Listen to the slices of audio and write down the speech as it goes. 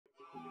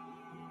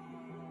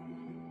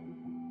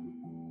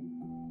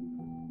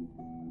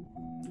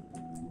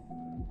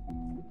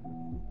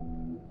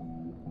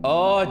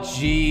Oh,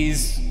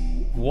 jeez.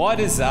 What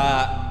is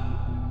that?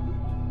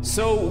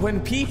 So,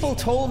 when people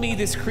told me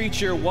this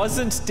creature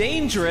wasn't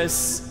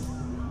dangerous,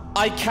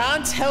 I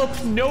can't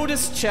help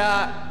notice,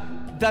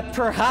 chat, that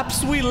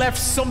perhaps we left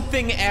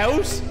something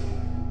out?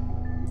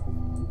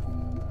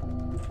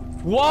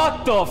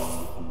 What the f-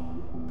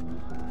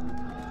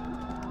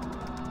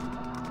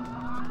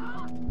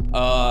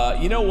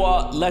 you know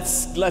what?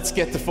 Let's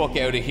get the fuck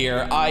out of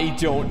here. I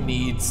don't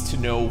need to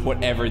know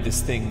whatever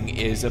this thing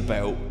is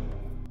about.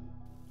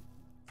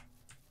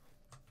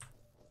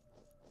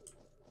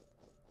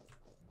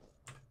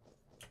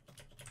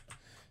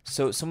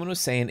 So someone was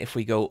saying if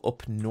we go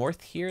up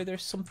north here,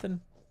 there's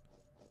something.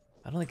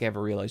 I don't think I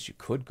ever realized you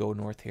could go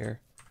north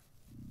here.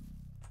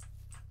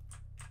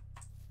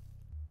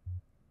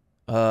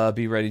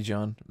 Be ready,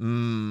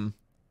 John.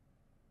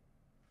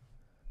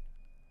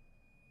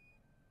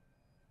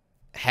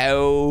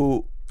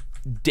 How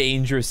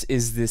dangerous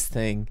is this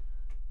thing?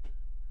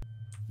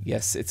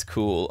 Yes, it's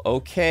cool.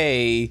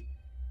 Okay.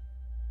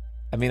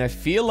 I mean, I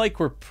feel like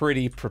we're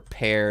pretty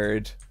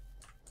prepared.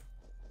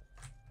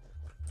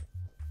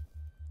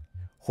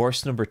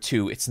 Horse number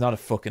 2. It's not a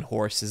fucking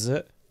horse, is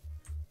it?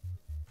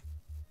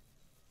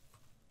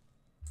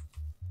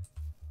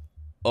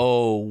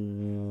 Oh,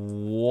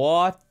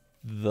 what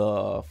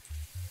the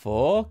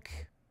fuck?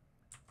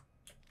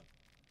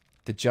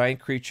 The giant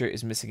creature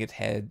is missing its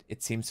head.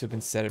 It seems to have been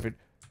severed.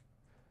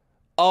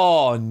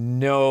 Oh,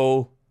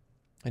 no.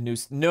 A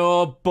noose.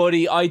 No,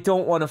 buddy, I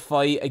don't want to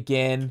fight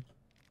again.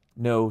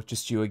 No,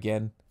 just you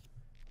again.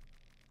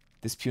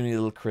 This puny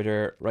little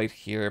critter right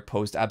here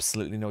posed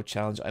absolutely no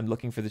challenge. I'm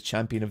looking for the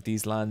champion of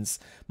these lands.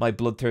 My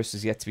bloodthirst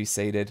is yet to be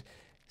sated.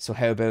 So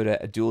how about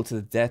a duel to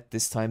the death?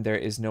 This time there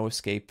is no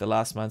escape. The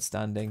last man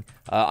standing.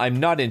 I'm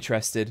not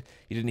interested.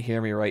 You didn't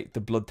hear me right.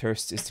 The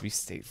bloodthirst is to be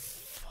sated.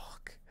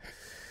 Fuck.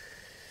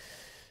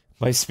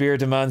 My spear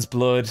demands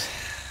blood.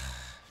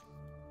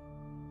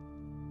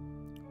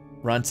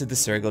 Rancid the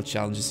Sergal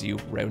challenges you.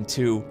 Round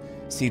 2.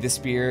 See the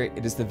spear?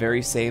 It is the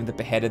very same that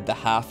beheaded the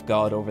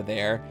half-god over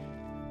there.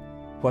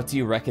 What do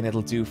you reckon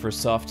it'll do for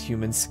soft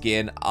human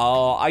skin?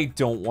 Oh, I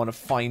don't want to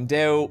find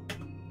out.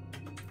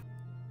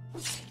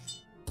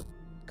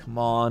 Come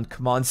on,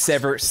 come on,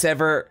 sever,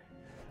 sever.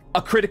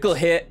 A critical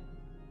hit.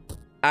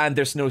 And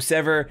there's no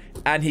sever.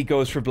 And he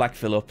goes for Black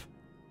Phillip.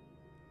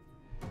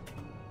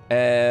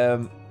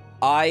 I'm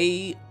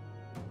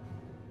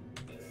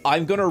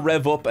gonna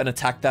rev up and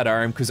attack that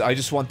arm because I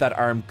just want that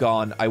arm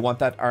gone. I want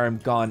that arm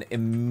gone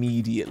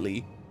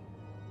immediately.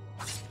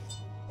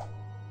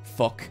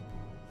 Fuck.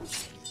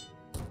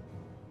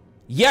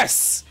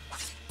 Yes!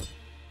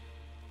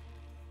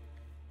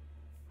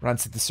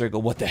 Rancid the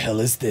Sergal, what the hell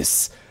is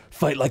this?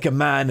 Fight like a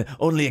man.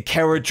 Only a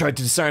coward tried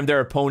to disarm their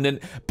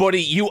opponent.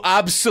 Buddy, you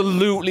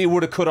absolutely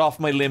would have cut off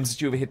my limbs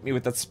if you had hit me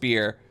with that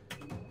spear.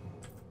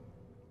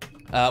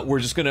 We're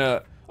just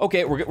gonna...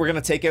 Okay, we're gonna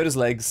take out his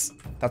legs.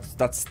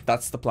 That's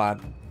the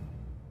plan.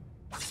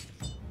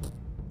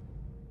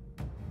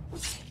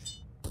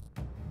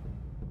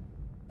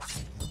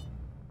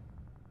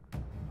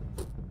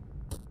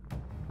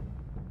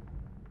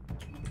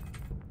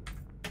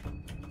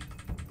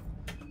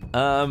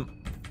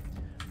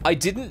 I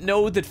didn't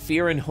know that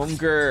Fear and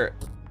Hunger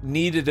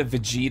needed a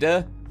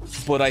Vegeta,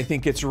 but I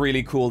think it's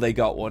really cool they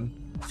got one.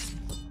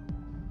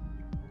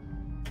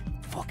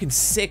 Fucking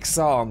sick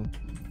song.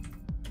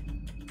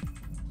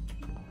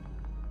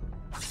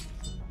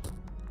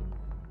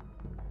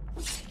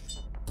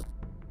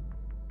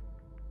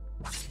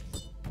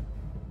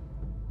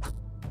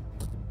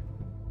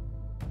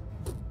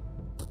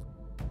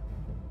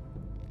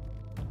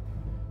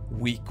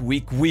 Weak,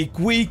 weak, weak,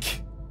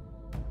 weak.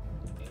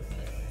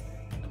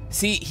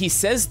 See, he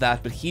says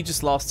that, but he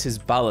just lost his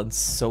balance.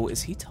 So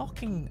is he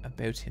talking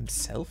about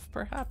himself,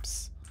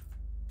 perhaps?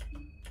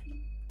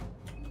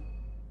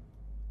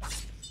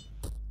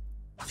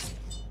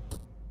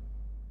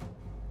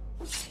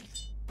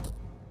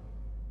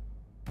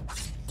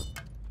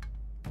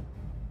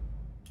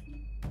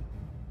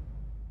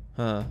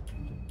 Huh.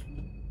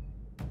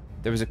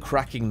 There was a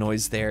cracking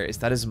noise there. Is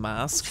that his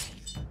mask?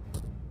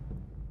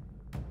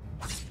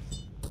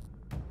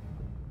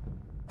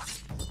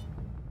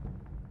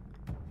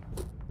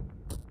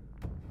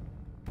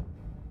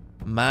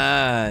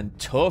 Man,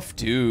 tough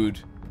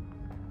dude.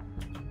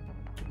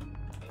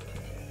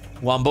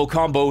 Wombo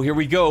combo, here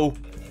we go.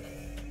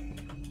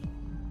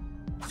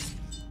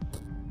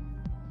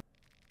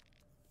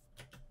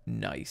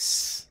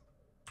 Nice.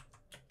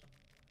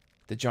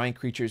 The giant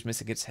creature is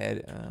missing its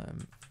head.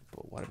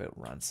 But what about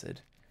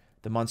Rancid?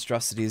 The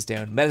monstrosity is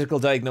down. Medical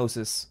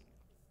diagnosis.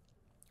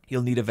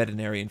 You'll need a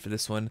veterinarian for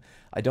this one.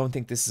 I don't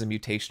think this is a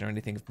mutation or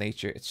anything of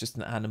nature. It's just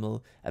an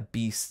animal, a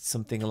beast,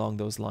 something along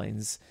those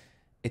lines.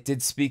 It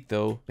did speak,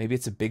 though. Maybe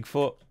it's a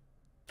Bigfoot.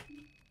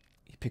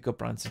 You pick up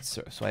Rancid,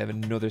 so I have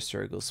another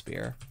Sergal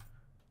Spear.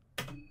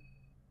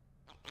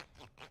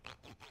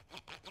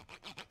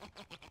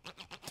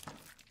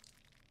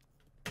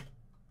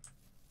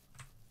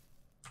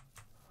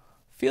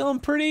 Feeling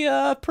pretty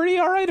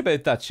alright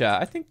about that, chat.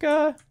 I think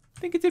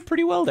it did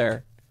pretty well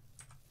there.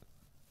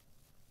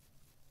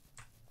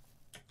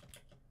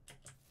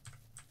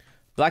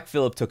 Black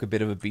Phillip took a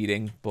bit of a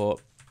beating, but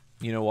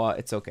you know what?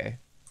 It's okay.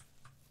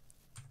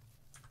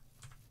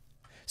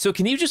 So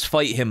can you just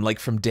fight him, like,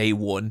 from day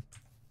one?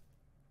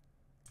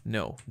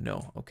 No,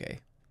 no, okay.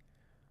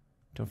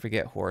 Don't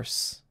forget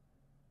horse.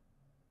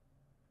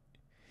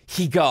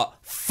 He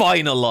got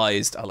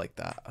finalized. I like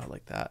that. I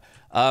like that.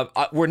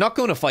 We're not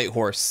going to fight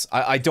horse.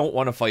 I don't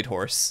want to fight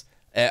horse.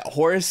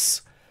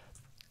 Horse...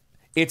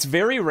 It's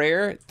very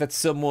rare that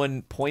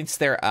someone points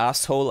their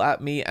asshole at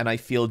me and I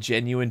feel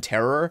genuine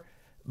terror,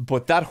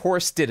 but that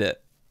horse did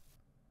it.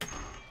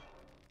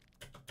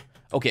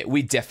 Okay,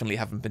 we definitely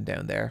haven't been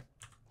down there.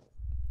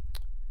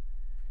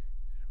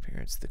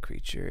 Appearance of the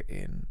creature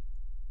in...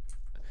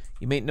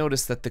 You may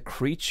notice that the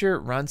creature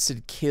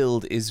Rancid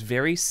killed is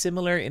very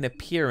similar in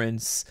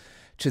appearance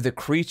to the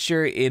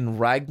creature in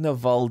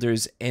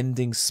Ragnarvalder's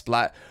ending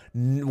splat.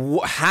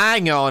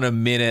 Hang on a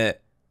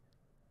minute.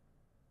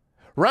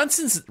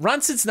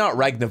 Rancid's not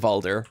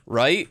Ragnarvalder,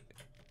 right?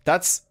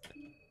 That'd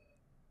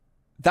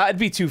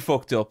be too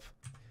fucked up.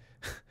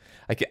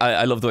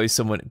 I love the way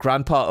someone,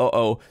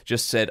 Grandpa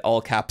just said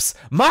all caps,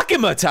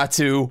 Makima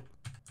tattoo!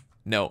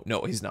 No,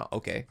 he's not.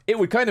 Okay. It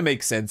would kind of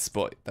make sense,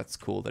 but that's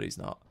cool that he's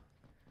not.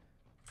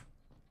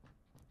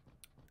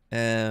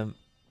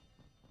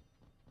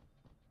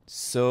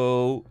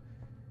 So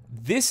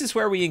this is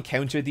where we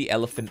encounter the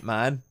Elephant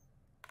Man.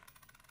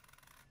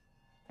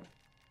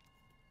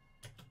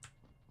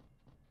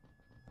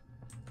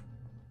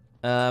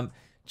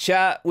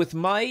 Chat, with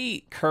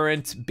my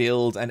current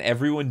build and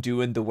everyone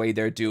doing the way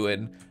they're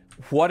doing,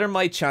 what are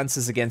my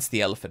chances against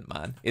the Elephant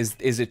Man? Is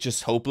it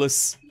just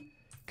hopeless?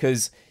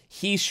 Because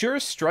he sure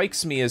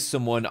strikes me as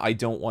someone I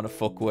don't want to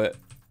fuck with.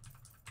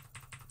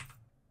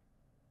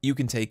 You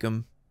can take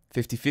him.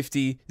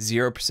 50-50,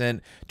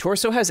 0%.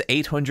 Torso has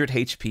 800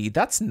 HP.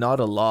 That's not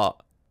a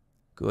lot.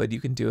 Good, you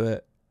can do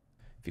it.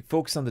 If you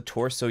focus on the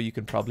torso, you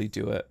can probably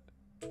do it.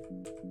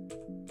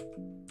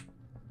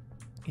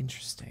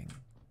 Interesting.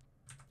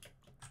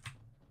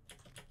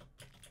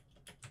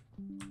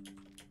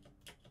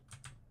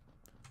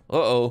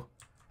 Uh-oh.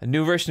 A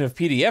new version of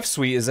PDF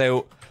Suite is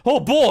out.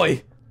 Oh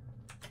boy!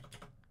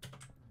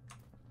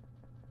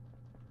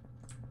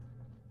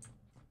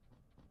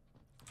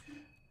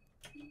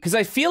 Because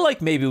I feel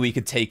like maybe we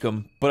could take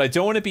him, but I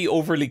don't want to be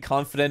overly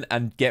confident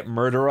and get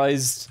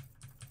murderized.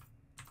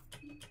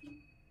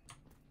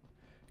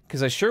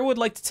 Because I sure would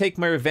like to take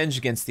my revenge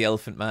against the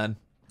Elephant Man.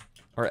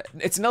 Or,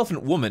 it's an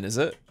elephant woman, is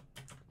it?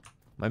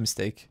 My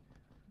mistake.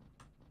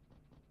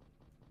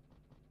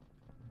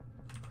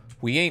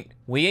 We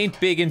ain't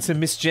big into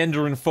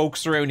misgendering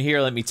folks around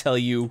here, let me tell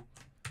you.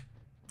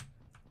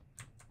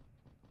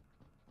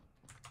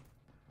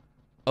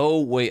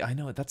 Oh, wait, I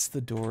know, that's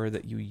the door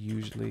that you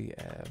usually,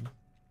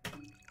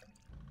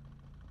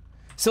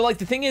 So, like,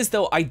 the thing is,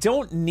 though, I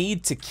don't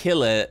need to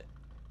kill it,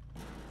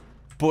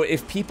 but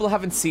if people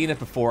haven't seen it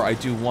before, I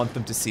do want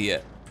them to see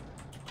it.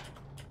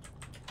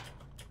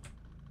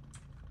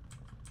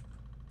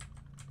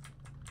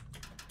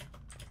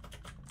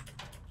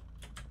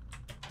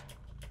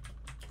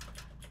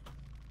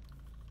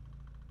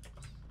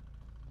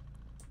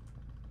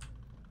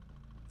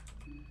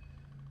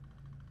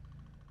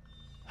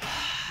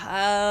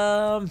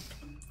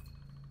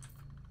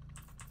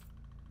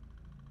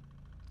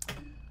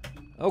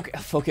 Okay,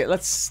 fuck it.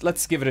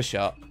 Let's give it a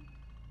shot.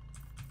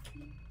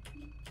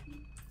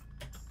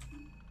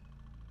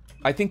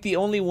 I think the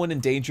only one in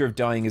danger of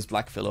dying is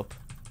Black Phillip.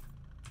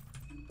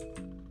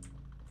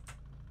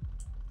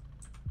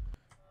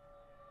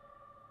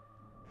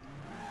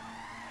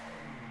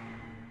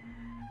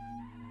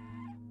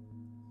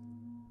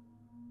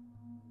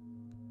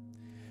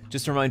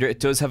 Just a reminder, it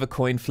does have a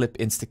coin flip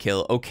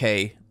insta-kill.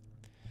 Okay.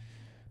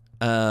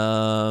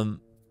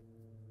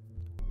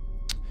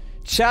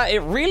 Chat, it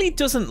really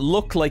doesn't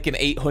look like an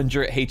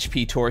 800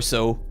 HP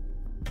torso.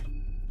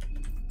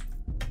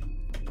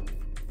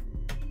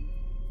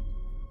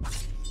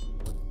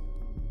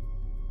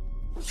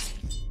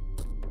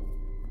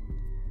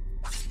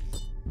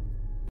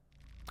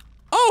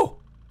 Oh!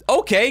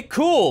 Okay,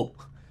 cool!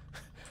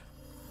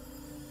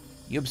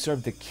 You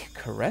absorbed the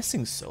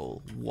caressing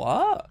soul.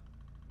 What?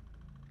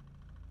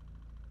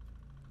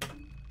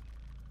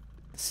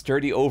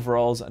 Sturdy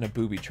overalls and a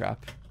booby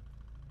trap.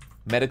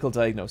 Medical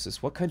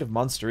diagnosis. What kind of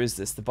monster is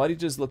this? The body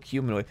does look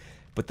humanoid,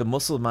 but the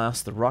muscle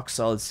mass, the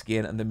rock-solid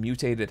skin, and the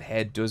mutated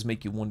head does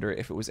make you wonder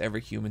if it was ever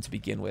human to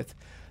begin with.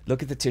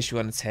 Look at the tissue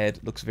on its head.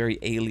 Looks very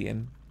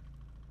alien.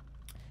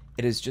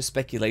 It is just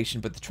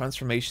speculation, but the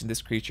transformation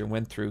this creature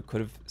went through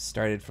could have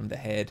started from the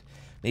head.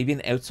 Maybe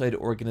an outside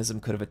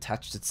organism could have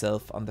attached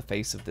itself on the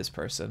face of this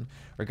person.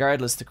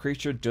 Regardless, the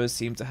creature does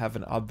seem to have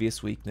an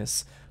obvious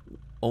weakness.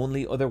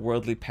 Only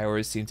otherworldly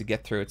powers seem to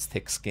get through its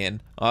thick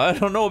skin. I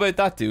don't know about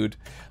that, dude.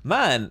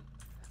 Man,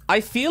 I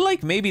feel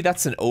like maybe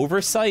that's an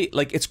oversight.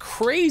 Like, it's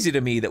crazy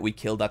to me that we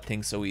killed that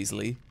thing so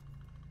easily.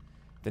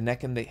 The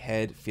neck and the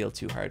head feel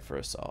too hard for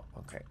assault.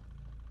 Okay.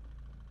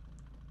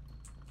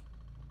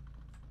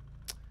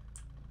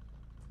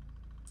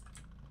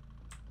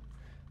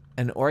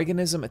 An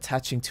organism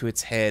attaching to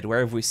its head. Where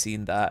have we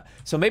seen that?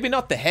 So maybe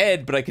not the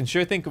head, but I can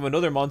sure think of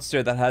another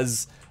monster that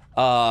has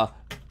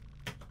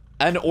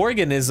an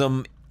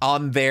organism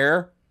on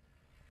there.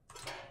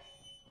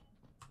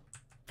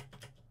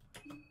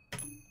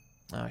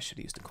 Oh, I should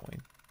have used a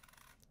coin.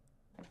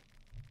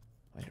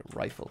 Find a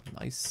rifle.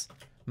 Nice.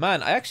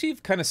 Man, I actually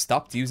kind of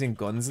stopped using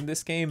guns in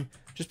this game.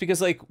 Just because,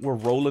 like, we're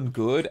rolling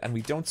good and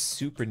we don't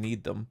super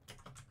need them.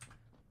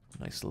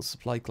 Nice little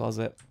supply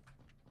closet.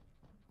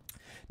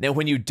 Now,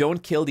 when you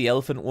don't kill the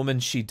elephant woman,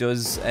 she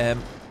does,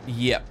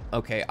 yeah,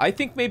 okay. I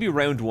think maybe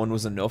round 1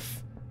 was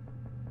enough.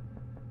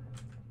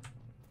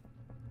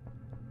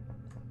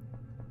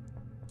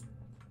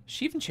 Is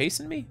she even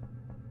chasing me?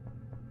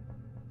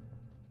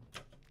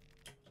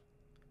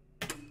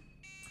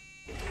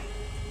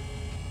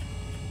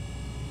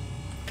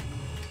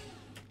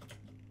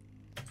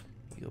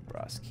 Eagle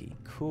brass key,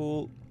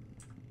 cool.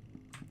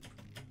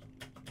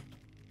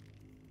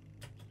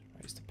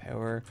 Rise to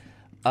power.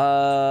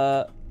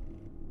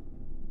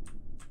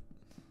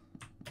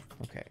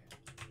 Okay.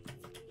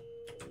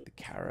 The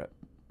carrot.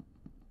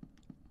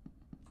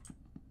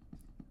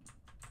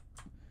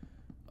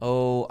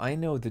 Oh, I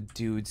know the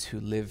dudes who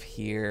live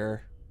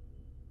here.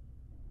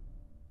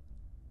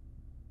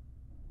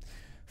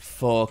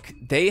 Fuck.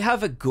 They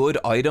have a good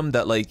item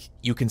that, like,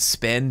 you can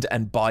spend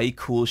and buy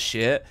cool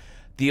shit.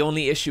 The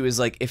only issue is,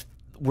 like, if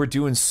we're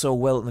doing so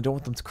well and I don't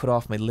want them to cut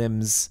off my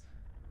limbs.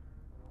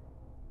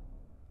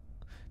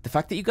 The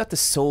fact that you got the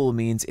soul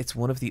means it's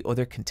one of the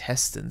other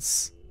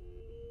contestants.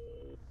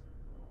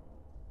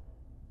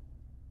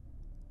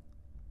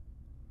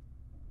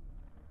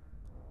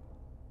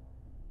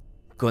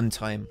 Gun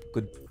time.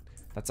 Good.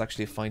 That's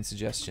actually a fine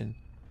suggestion.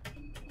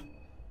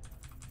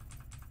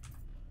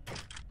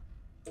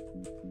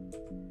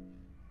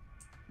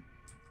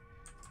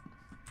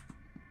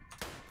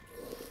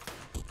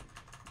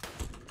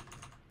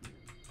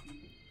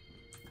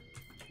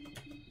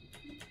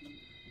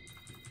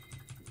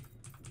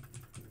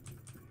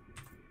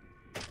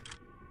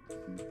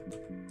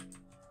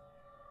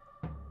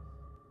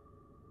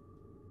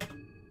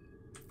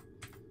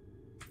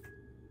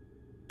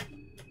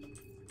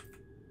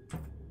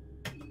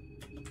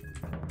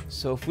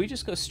 So if we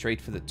just go straight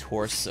for the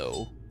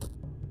torso.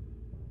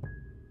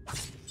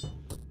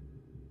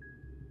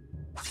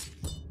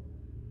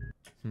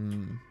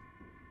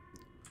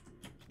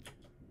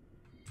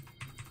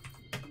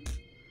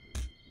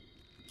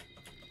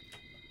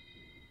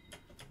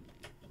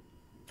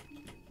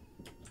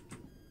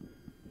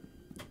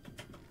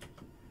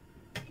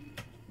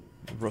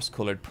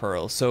 Rust-colored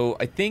pearl. So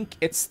I think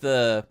it's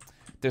the...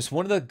 There's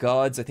one of the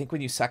gods, I think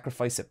when you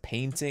sacrifice a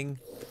painting,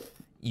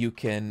 you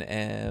can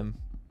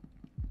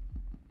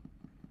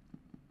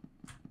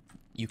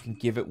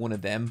give it one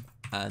of them,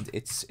 and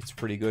it's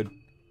pretty good.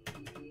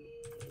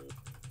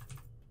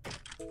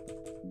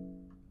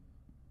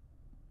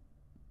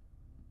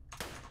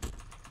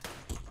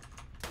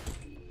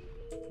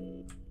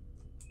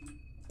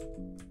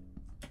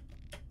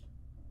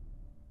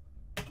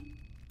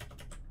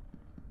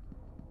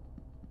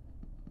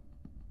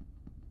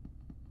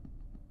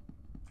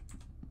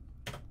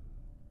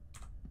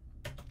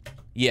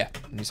 Yeah,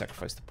 and you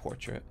sacrifice the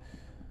portrait.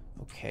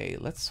 Okay,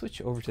 let's switch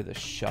over to the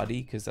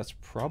shoddy, because that's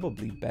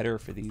probably better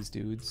for these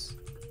dudes.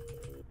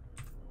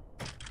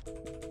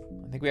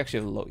 I think we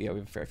actually have a we have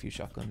a fair few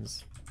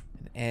shotguns.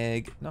 An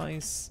egg,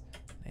 nice.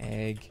 An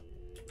egg.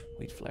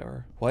 Wheat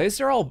flour. Why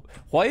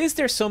is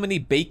there so many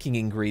baking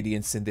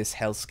ingredients in this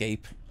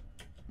hellscape?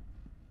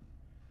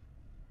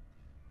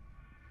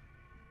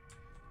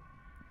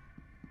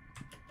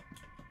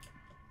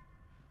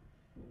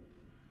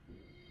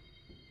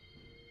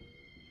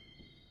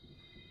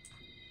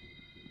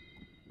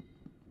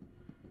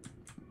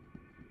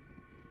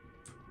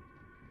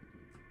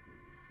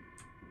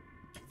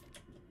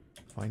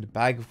 Find a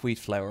bag of wheat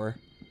flour.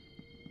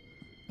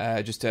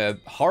 Just a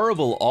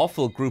horrible,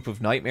 awful group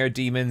of nightmare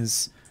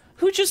demons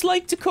who just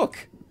like to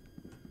cook.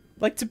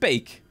 Like to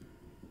bake.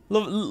 They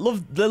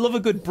love a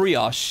good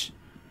brioche.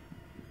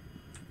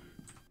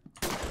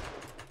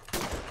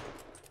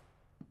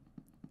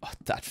 Oh,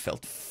 that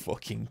felt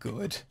fucking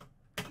good.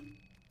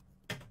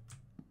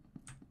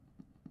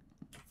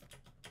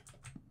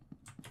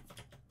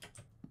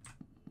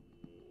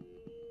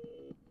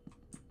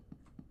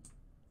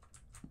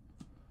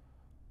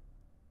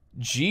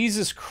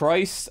 Jesus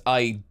Christ,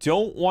 I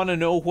don't want to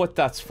know what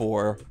that's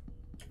for.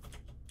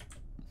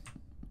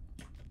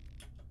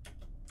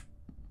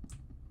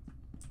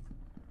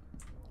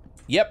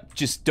 Yep,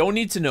 just don't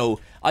need to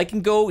know. I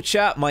can go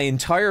chat my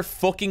entire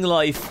fucking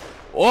life.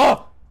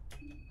 Oh!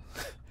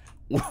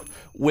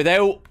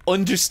 Without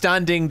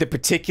understanding the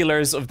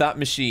particulars of that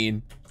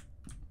machine.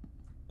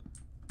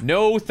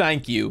 No,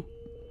 thank you.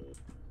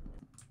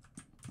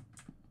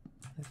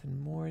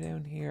 Nothing more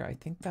down here. I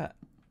think that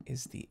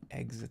is the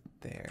exit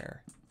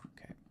there.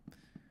 Okay.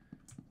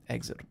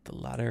 Exit up the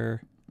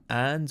ladder.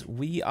 And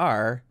we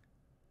are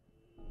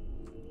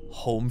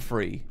home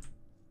free.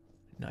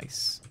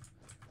 Nice.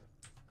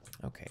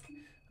 Okay.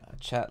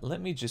 Chat,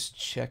 let me just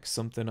check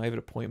something. I have an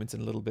appointment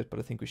in a little bit, but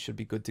I think we should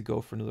be good to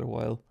go for another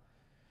while.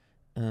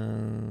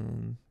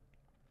 No,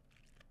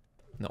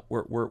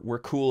 we're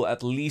cool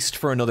at least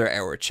for another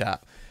hour,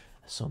 chat.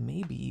 So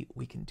maybe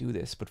we can do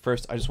this. But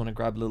first, I just want to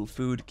grab a little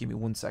food. Give me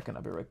 1 second.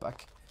 I'll be right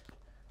back.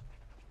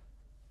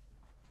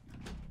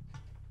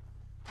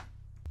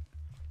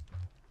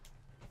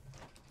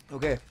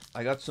 Okay,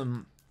 I got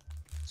some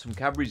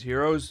Cadbury's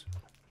Heroes,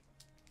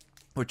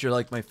 which are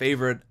like my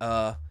favorite.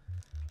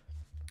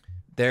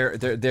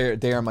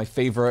 They are my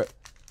favorite.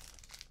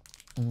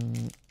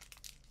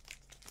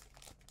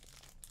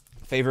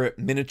 Favorite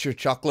miniature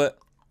chocolate.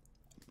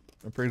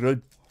 They're pretty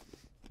good.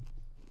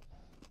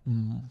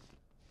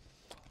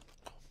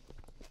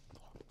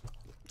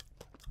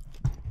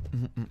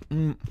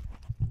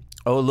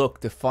 Oh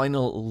look, the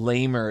final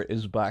lamer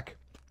is back.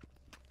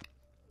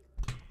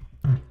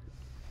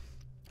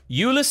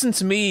 You listen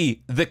to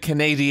me, the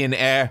Canadian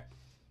Air.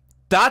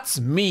 That's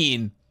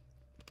mean.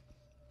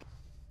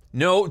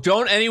 No,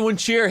 don't anyone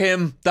cheer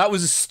him. That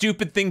was a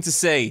stupid thing to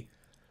say.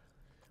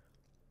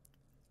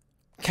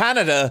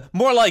 Canada,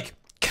 more like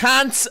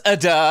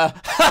Canada.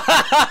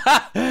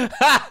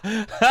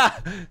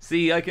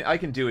 See, I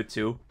can do it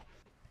too.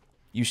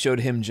 You showed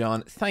him,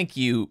 John. Thank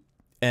you,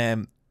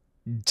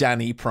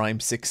 Danny Prime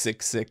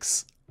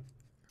 666.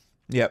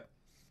 Yep.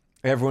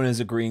 Everyone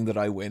is agreeing that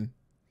I win.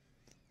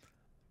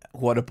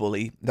 What a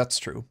bully. That's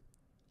true.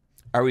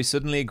 Are we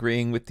suddenly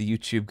agreeing with the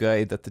YouTube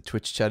guy that the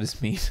Twitch chat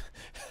is mean?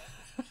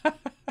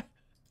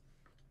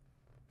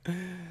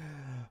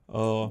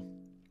 Oh.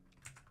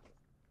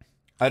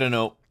 I don't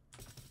know.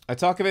 I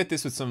talk about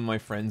this with some of my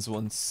friends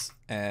once.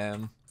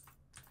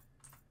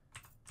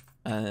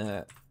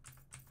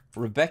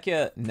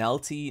 Rebecca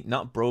Nalty,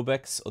 not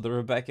Brobeck's other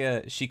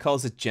Rebecca, she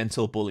calls it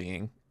gentle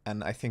bullying.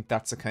 And I think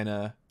that's a kind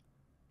of...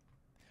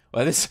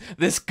 Well,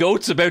 this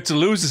goat's about to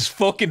lose his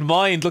fucking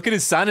mind. Look at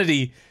his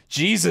sanity.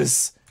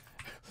 Jesus.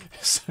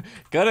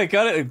 Gotta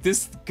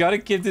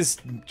give this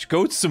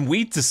goat some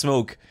weed to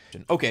smoke.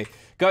 Okay,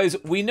 guys,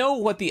 we know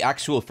what the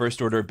actual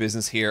first order of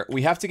business here.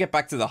 We have to get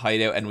back to the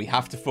hideout and we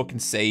have to fucking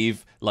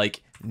save,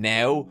 like,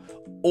 now.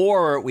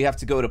 Or we have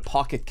to go to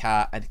Pocket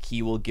Cat and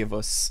he will give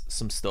us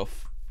some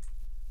stuff.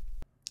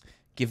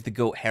 Give the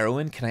goat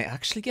heroin? Can I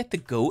actually get the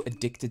goat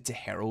addicted to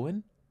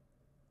heroin?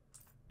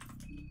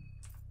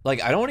 Like,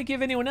 I don't want to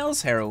give anyone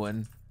else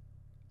heroin.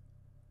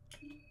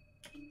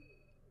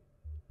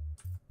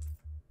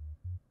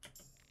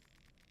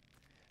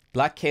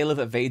 Black Caleb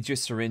evades your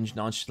syringe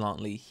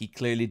nonchalantly. He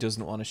clearly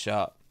doesn't want a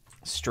shot.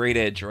 Straight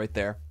edge right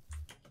there.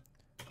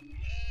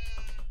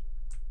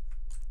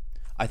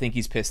 I think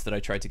he's pissed that I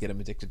tried to get him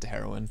addicted to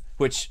heroin.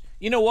 Which,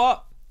 you know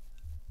what?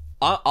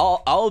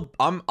 I'll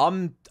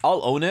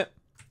own it.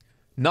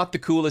 Not the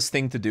coolest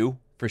thing to do,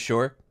 for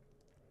sure.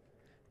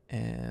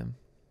 You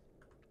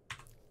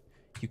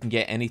can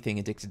get anything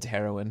addicted to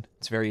heroin.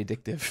 It's very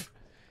addictive.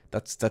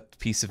 That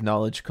piece of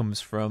knowledge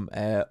comes from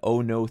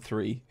Oh No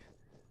 3.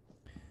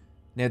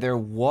 Now there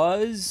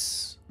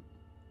was...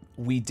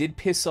 We did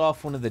piss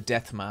off one of the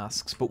death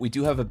masks, but we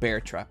do have a bear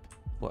trap.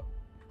 What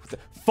the...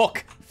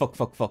 Fuck! Fuck,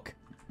 fuck, fuck.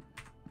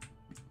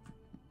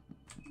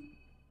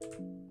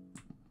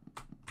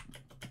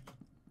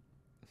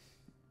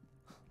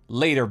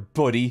 Later,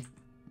 buddy.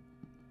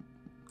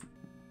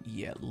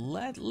 Yeah,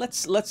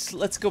 let's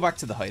go back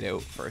to the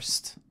hideout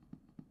first.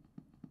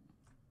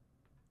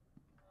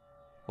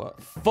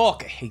 What?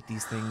 Fuck! I hate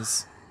these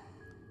things.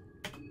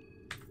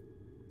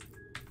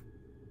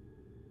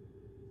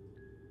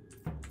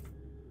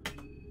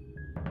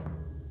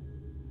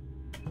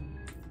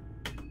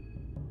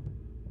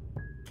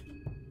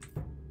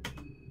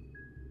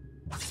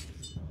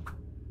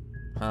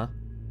 Huh?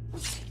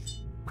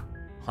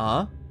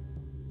 Huh?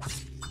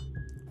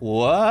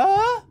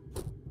 What?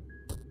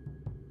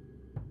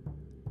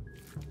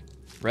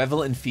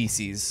 Revel in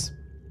feces.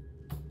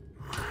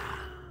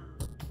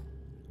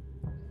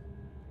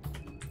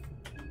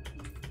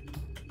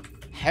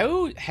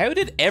 How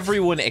did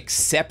everyone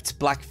except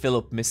Black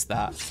Phillip miss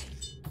that?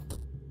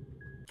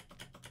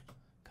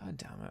 God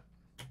damn it.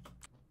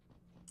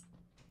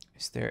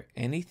 Is there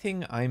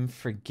anything I'm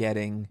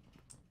forgetting?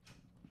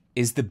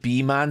 Is the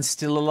bee-man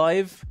still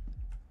alive?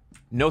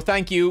 No,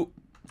 thank you.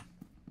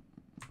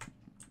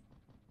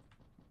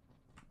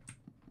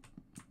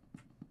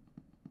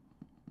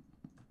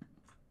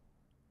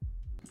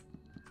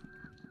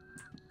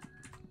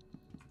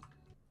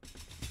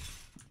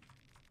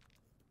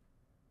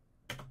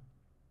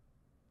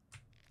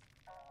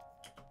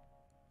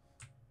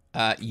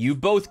 You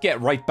both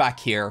get right back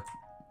here.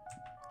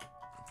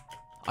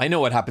 I know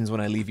what happens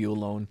when I leave you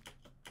alone.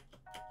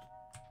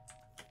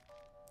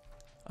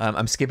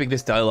 I'm skipping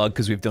this dialogue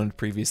because we've done it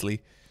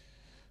previously.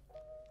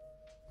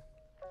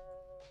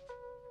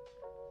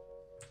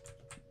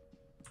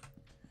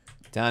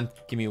 Dan,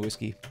 give me a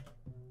whiskey.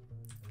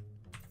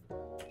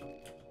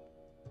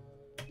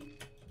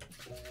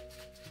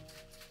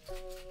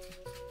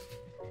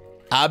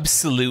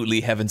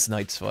 Absolutely Heaven's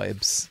Nights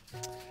vibes.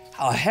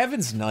 Oh,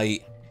 Heaven's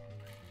Night.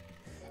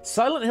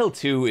 Silent Hill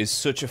 2 is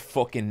such a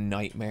fucking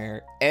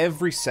nightmare.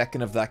 Every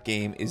second of that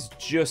game is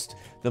just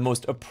the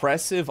most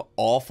oppressive,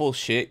 awful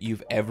shit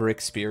you've ever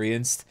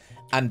experienced.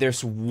 And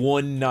there's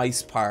one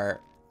nice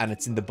part, and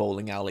it's in the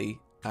bowling alley,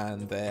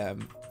 and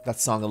that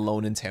song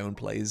Alone in Town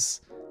plays.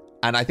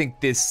 And I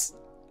think this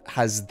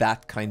has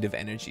that kind of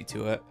energy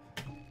to it.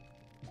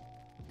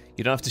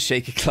 You don't have to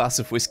shake a glass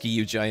of whiskey,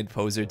 you giant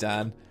poser,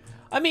 Dan.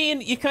 I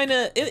mean, you kind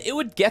of... It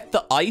would get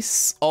the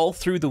ice all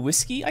through the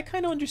whiskey. I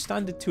kind of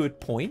understand it to a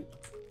point.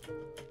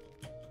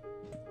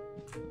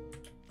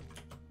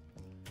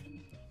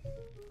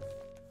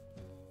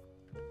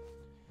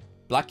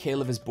 Black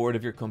Caleb is bored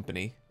of your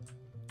company.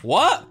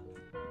 What?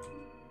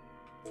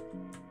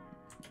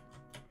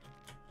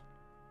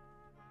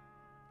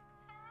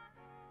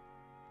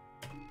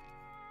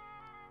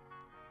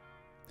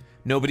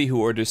 Nobody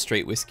who orders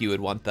straight whiskey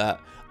would want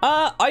that.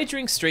 I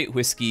drink straight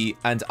whiskey,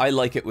 and I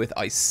like it with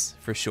ice,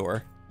 for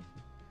sure.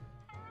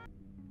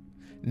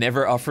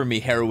 Never offer me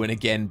heroin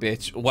again,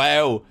 bitch.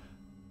 Wow.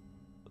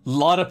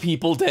 Lot of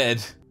people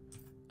dead.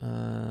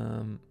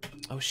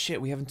 Oh shit,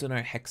 we haven't done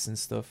our hex and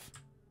stuff.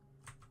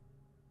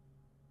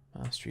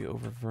 Mastery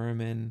over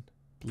vermin.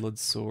 Blood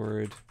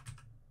sword.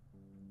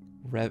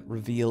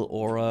 Reveal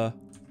aura.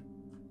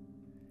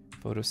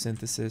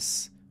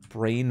 Photosynthesis.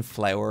 Brain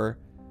flower.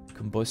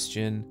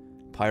 Combustion.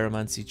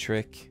 Pyromancy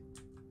trick.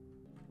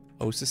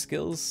 Osa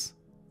skills?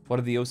 What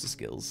are the Osa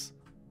skills?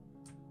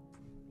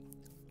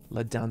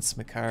 La Danse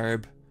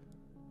Macabre.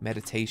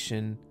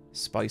 Meditation.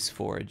 Spice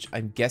Forge.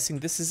 I'm guessing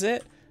this is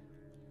it?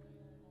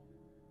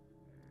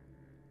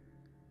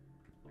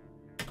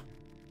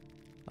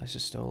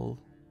 Lysostole.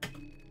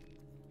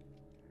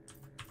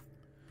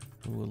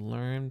 Who will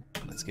learn?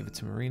 Let's give it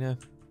to Marina.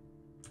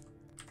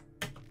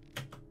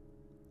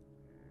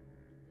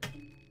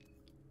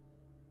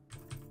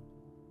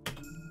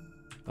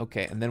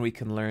 Okay, and then we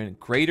can learn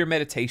Greater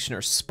Meditation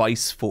or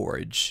Spice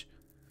Forge.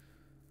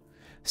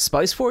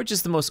 Spice Forge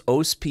is the most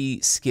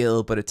OSP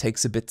skill, but it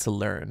takes a bit to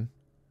learn.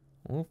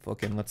 Oh,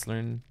 fucking let's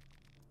learn.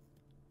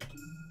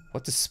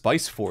 What does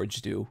Spice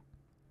Forge do?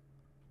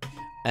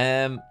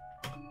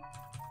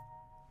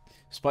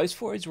 Spice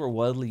Forge were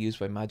widely used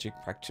by magic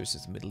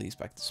practitioners in the Middle East.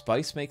 Back to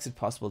Spice makes it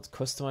possible to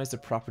customize the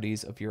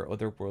properties of your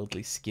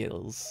otherworldly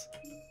skills.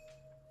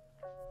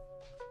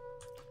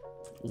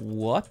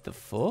 What the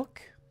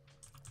fuck?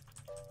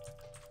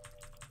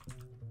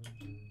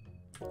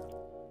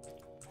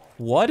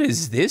 What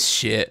is this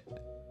shit?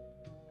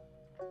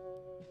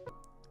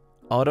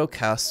 Auto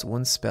cast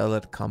one spell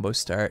at combo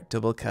start,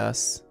 double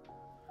cast,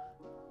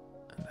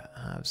 and that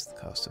halves the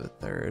cost of a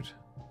third.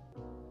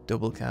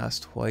 Double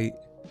cast white.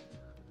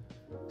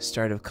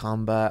 Start of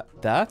combat.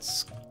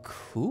 That's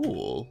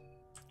cool.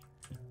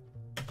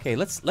 Okay,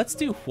 let's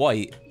do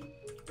white.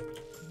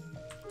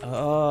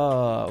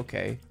 Oh,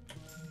 okay.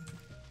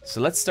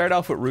 So let's start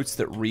off with roots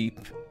that reap,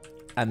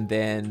 and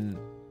then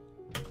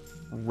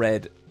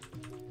red.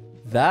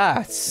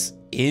 That's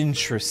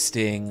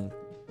interesting.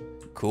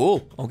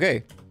 Cool.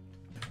 Okay.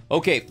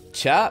 Okay,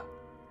 chat.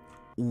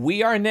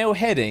 We are now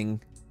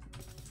heading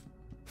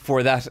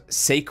for that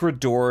sacred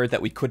door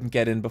that we couldn't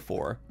get in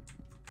before.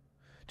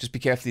 Just be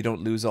careful you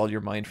don't lose all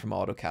your mind from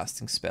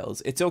auto-casting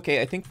spells. It's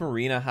okay. I think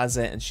Marina has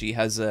it, and she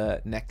has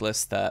a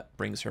necklace that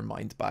brings her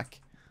mind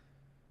back.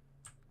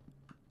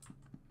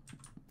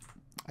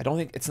 I don't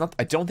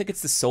think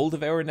it's the Soul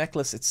Devourer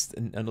necklace. It's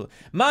another.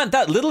 Man,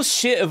 that little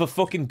shit of a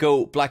fucking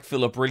goat, Black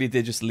Phillip, really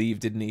did just leave,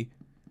 didn't he?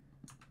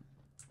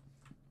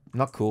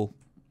 Not cool.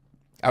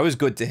 I was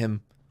good to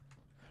him.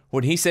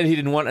 When he said he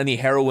didn't want any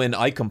heroin,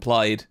 I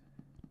complied.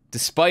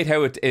 Despite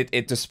how it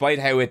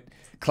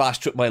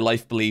clashed with my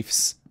life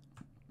beliefs.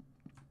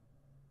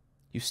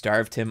 You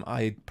starved him?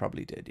 I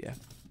probably did, yeah.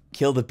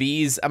 Kill the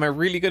bees? Am I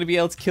really going to be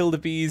able to kill the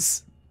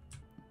bees?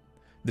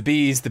 The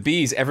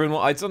bees. Everyone,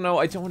 I don't know.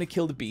 I don't want to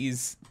kill the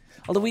bees.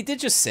 Although we did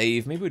just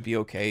save. Maybe we'd be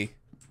okay.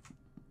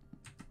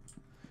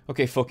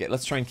 Okay, fuck it.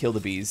 Let's try and kill the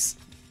bees.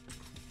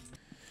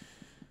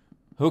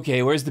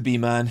 Okay, where's the bee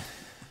man?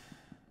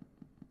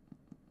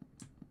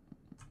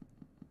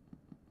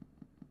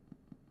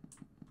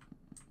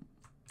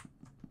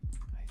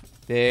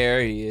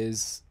 There he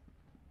is.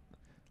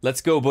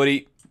 Let's go,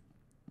 buddy.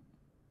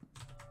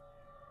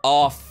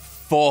 Oh,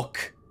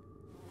 fuck.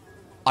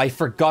 I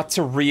forgot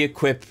to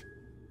re-equip.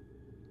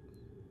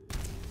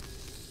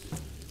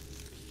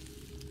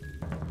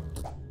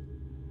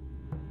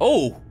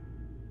 Oh!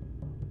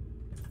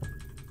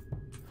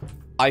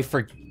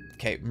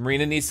 Okay,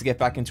 Marina needs to get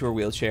back into her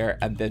wheelchair,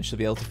 and then she'll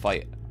be able to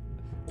fight.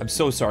 I'm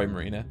so sorry,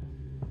 Marina.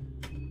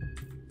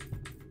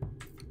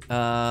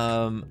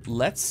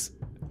 Let's...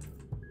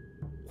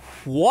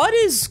 What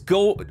is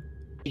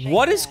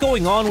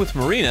going on with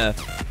Marina?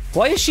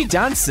 Why is she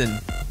dancing?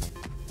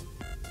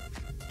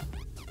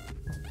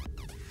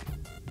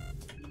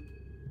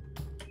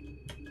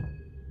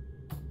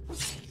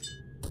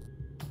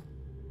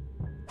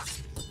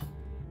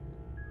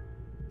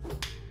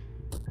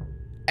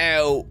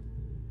 Ow.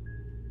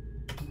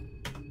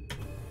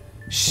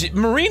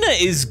 Marina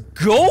is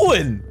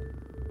going.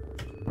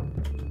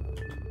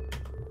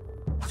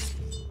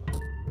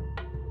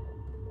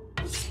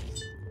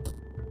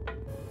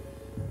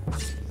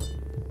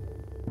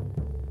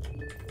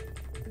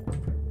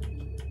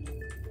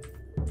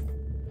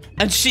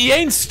 And she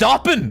ain't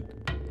stopping!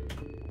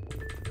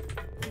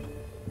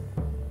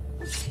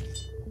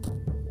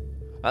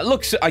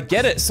 Look, I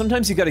get it.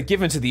 Sometimes you gotta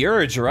give into the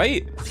urge,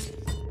 right?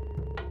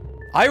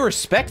 I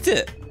respect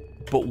it.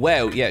 But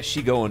wow, yeah,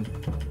 she going.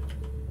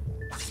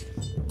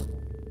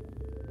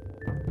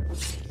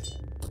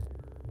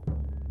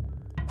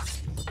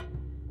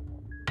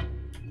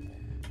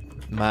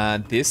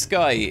 Man, this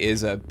guy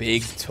is a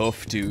big,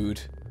 tough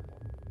dude.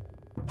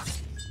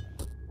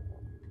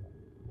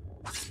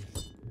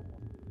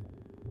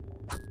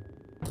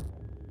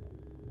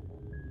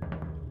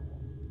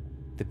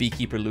 The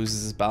beekeeper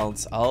loses his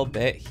balance. I'll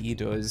bet he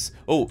does.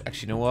 Oh,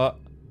 actually, you know what?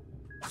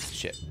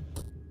 Shit.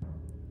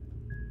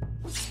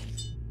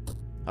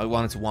 I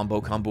wanted to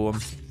wombo combo him.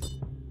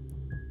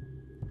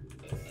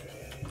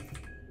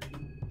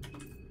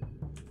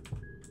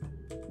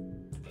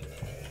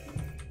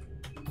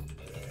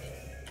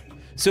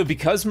 So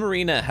because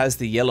Marina has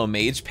the yellow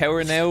mage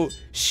power now,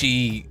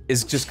 she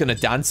is just gonna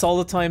dance all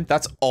the time?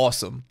 That's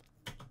awesome.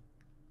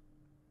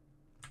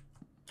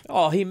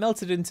 Oh, he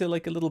melted into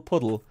like a little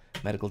puddle.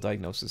 Medical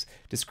diagnosis.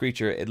 This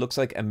creature, it looks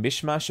like a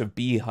mishmash of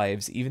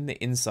beehives. Even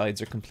the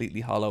insides are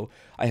completely hollow.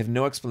 I have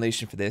no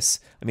explanation for this.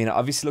 I mean, it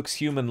obviously looks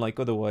human-like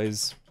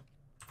otherwise.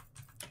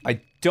 I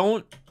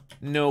don't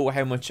know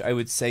how much I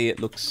would say it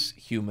looks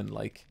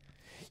human-like.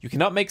 You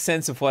cannot make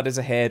sense of what is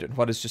a head and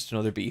what is just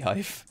another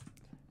beehive.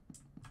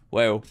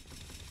 Wow.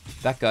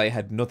 That guy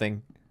had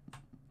nothing.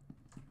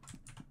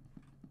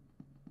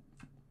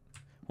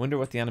 Wonder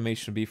what the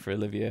animation would be for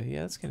Olivia.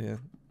 Yeah, that's kind of...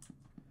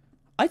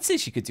 I'd say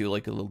she could do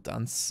like a little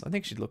dance. I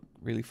think she'd look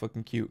really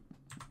fucking cute.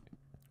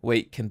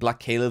 Wait, can Black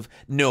Caleb?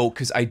 No,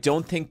 because I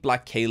don't think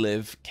Black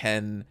Caleb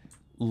can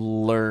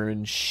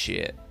learn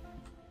shit.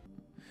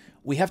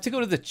 We have to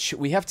go to the...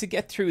 we have to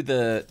get through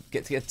the...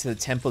 Get to the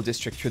temple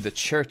district through the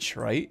church,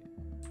 right?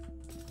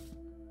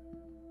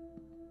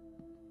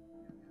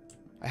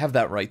 I have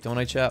that right, don't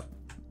I, chap?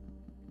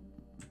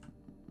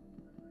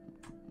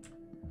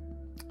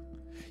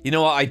 You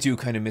know what? I do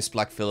kind of miss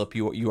Black Phillip.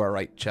 You are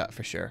right, chat,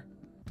 for sure.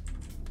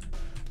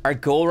 Our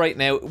goal right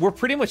now, we're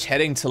pretty much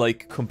heading to,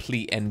 like,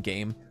 complete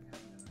endgame.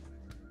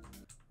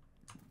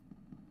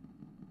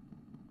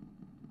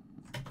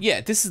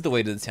 Yeah, this is the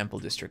way to the temple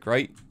district,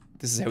 right?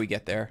 This is how we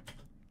get there.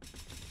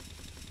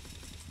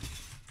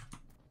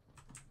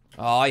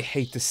 Oh, I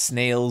hate the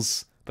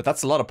snails. But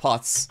that's a lot of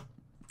pots.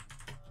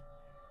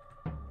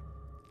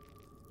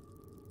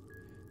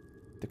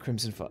 The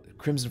Crimson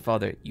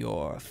Father,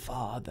 your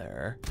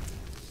father.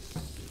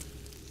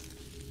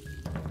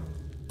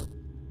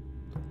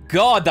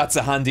 God, that's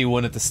a handy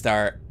one at the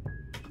start.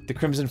 The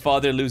Crimson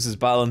Father loses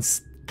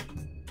balance.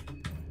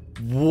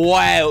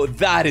 Wow,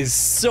 that is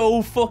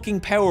so fucking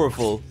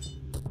powerful.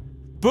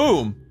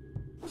 Boom.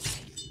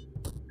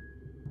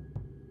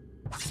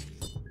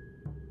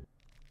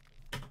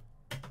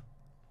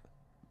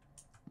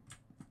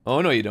 Oh,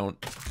 no, you don't.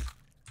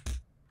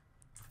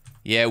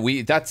 Yeah,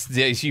 that's,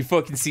 you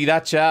fucking see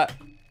that, chat?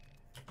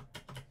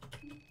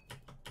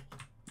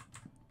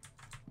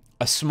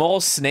 A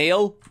small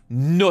snail?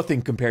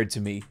 Nothing compared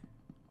to me.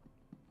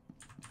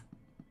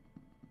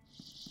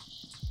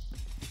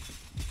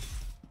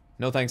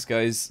 No thanks,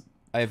 guys.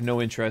 I have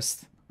no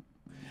interest.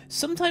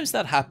 Sometimes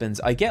that happens.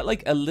 I get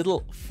like a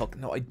little... Fuck,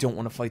 no, I don't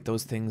want to fight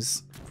those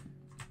things.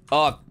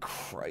 Oh,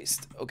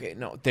 Christ. Okay,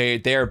 no,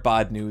 they're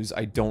bad news.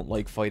 I don't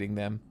like fighting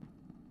them.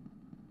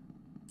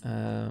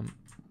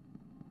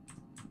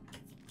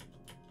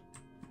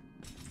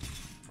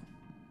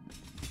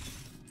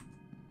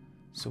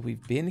 So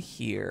we've been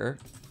here.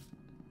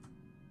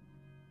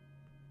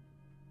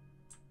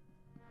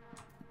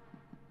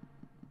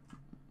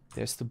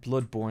 There's the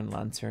Bloodborne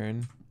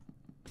lantern.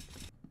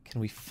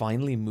 Can we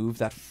finally move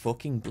that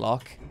fucking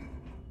block?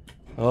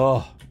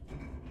 Oh.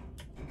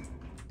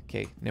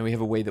 Okay, now we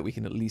have a way that we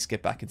can at least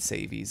get back and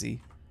save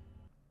easy.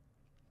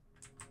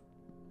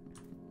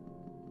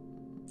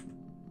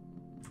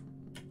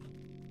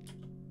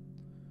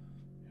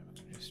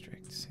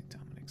 District, St.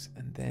 Dominic's.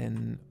 And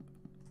then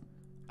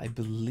I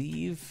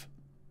believe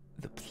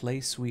the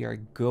place we are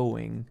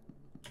going...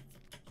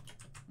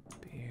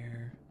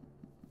 Bear...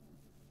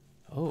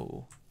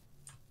 Oh.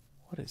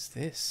 What is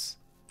this?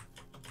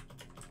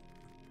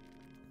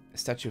 A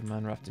statue of a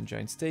man wrapped in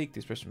giant steak.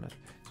 This person is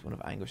one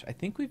of anguish. I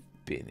think we've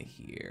been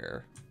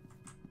here.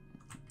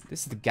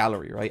 This is the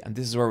gallery, right? And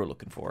this is where we're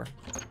looking for.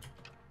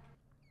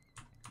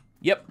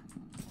 Yep.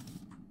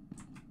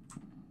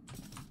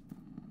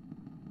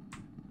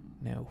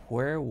 Now,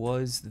 where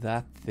was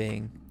that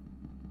thing?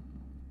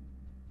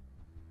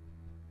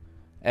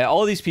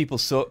 All these people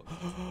so...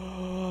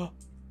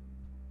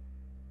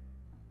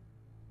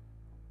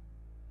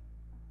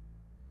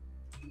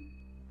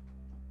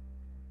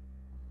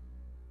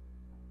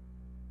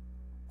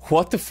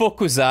 What the fuck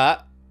was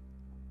that?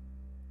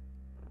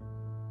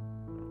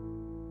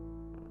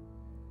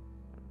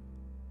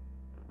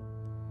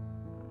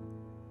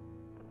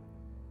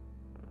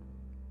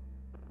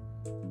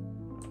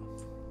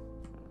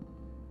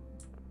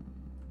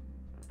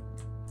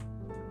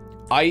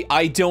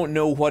 I don't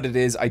know what it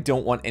is. I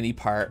don't want any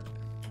part.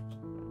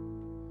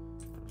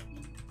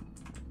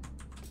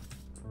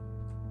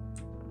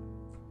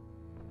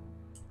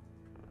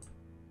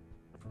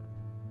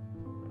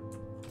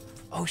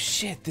 Oh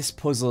shit, this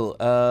puzzle.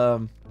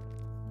 Oh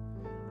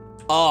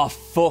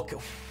fuck.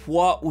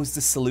 What was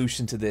the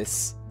solution to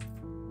this?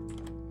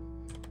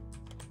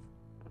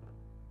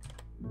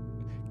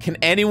 Can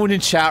anyone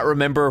in chat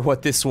remember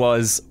what this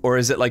was? Or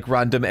is it like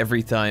random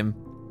every time?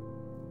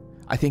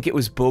 I think it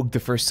was bugged the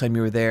first time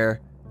you were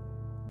there.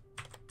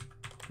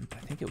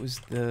 I think it was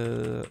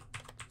the...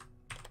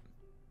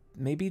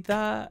 Maybe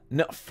that?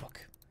 No,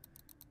 fuck.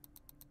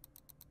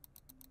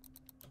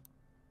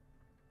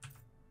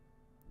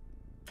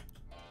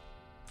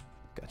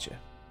 Gotcha.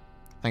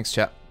 Thanks,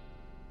 chat.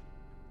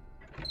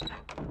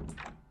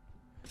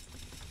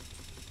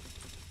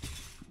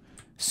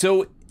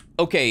 So,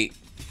 okay,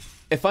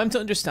 if I'm to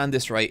understand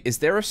this right, is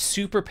there a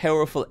super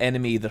powerful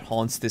enemy that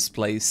haunts this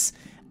place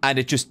and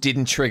it just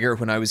didn't trigger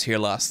when I was here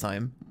last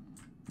time?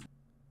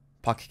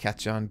 Pocket Cat,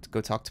 John,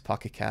 go talk to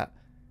Pocket Cat.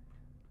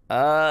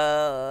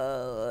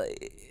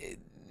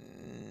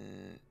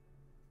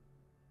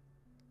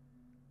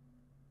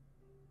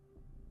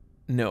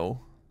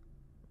 No.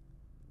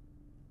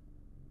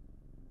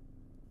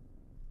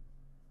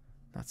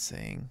 Not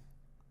saying.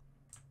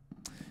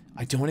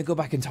 I don't want to go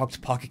back and talk to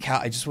Pocket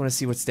Cat. I just want to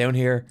see what's down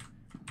here.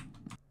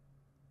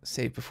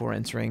 Save before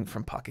entering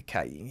from Pocket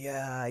Cat.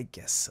 Yeah, I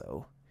guess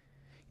so.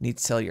 You need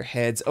to sell your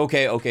heads.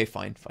 Okay, okay,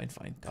 fine, fine,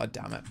 fine. God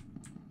damn it.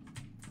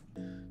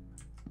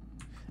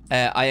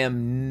 I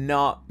am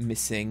not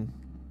missing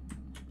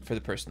for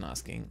the person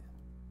asking.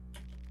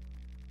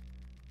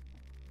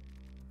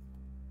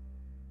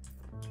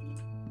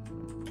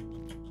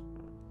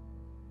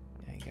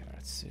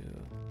 Yagatsu.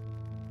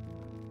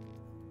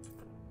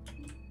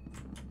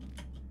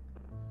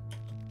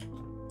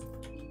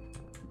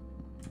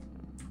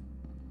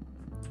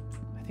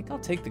 I think I'll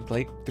take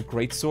the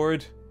great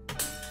sword.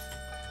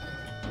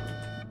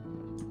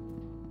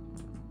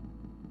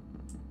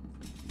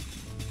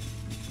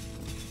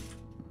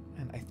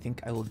 And I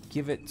think I will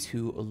give it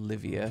to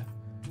Olivia.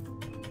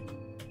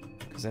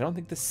 Because I don't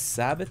think the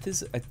Sabbath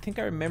is... I think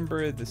I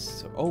remember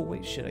this... Oh,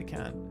 wait, shit, I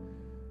can't.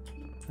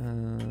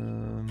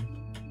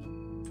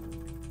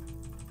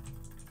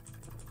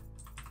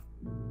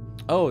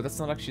 Oh, that's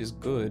not actually as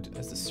good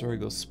as the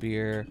Surgical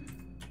Spear.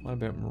 What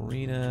about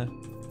Marina?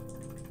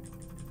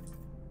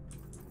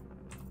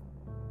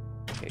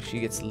 Okay, she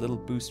gets a little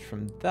boost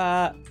from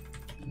that.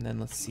 And then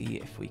let's see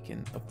if we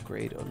can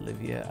upgrade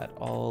Olivia at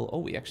all. Oh,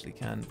 we actually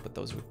can, but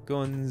those with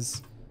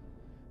guns.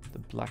 The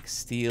black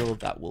steel,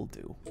 that will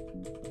do.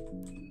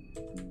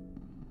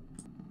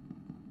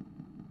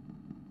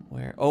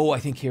 Where? Oh, I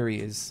think here he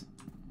is.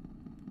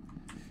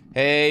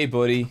 Hey,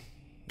 buddy.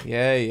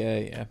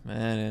 Yeah.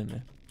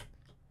 Man.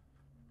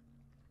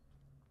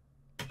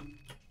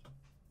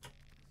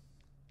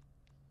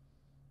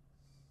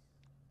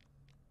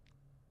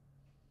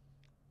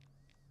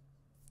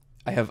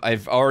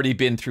 I've already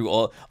been through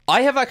all...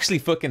 I have actually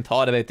fucking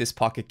thought about this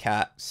Pocket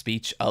Cat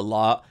speech a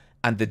lot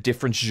and the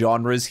different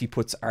genres he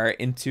puts art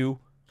into.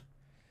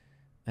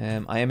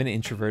 I am an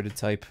introverted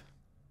type.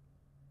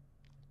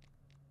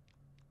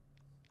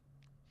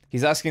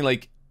 He's asking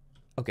like,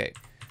 okay,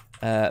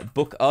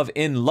 Book of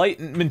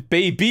Enlightenment,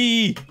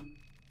 baby!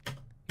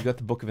 You got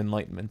the Book of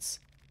Enlightenments.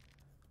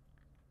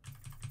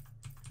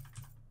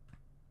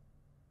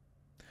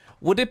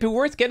 Would it be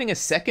worth getting a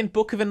second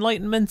Book of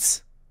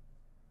Enlightenments?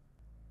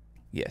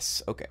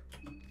 Yes, okay.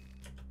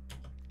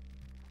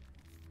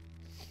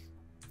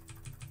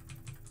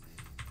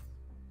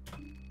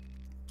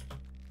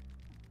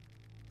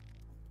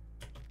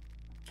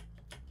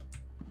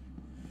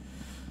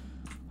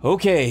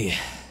 Okay,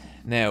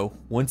 now,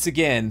 once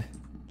again,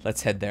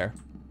 let's head there.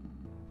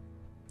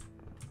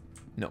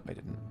 No, I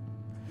didn't.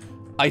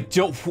 I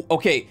don't...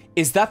 Okay,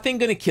 is that thing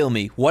gonna kill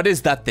me? What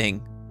is that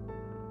thing?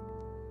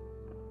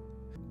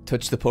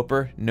 Touch the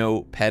pupper?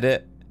 No, pet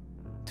it.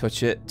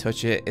 Touch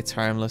it, it's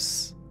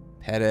harmless.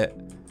 Pet it.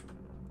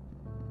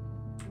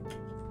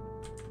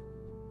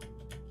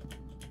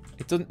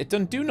 It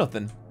doesn't do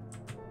nothing.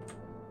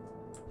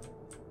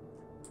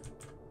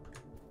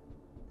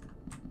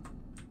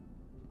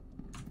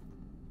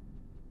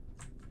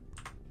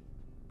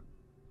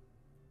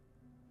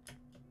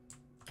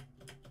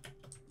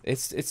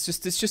 It's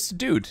just a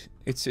dude.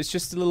 It's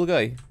just a little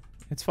guy.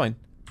 It's fine.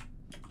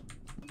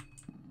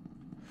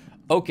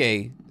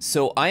 Okay,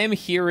 so I am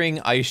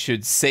hearing I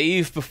should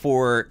save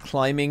before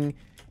climbing.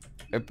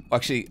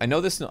 Actually, I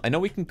know this. I know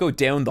we can go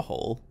down the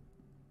hole.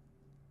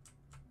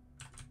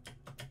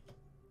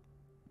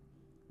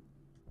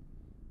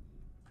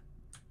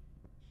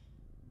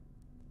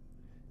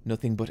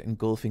 Nothing but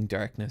engulfing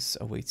darkness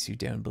awaits you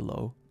down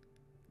below.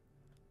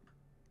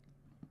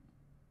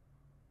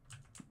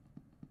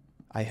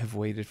 I have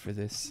waited for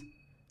this.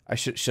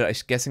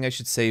 Guessing I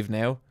should save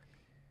now.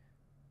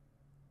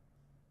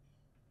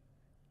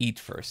 Eat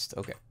first.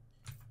 Okay.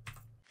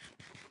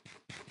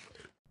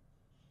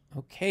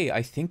 Okay,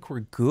 I think we're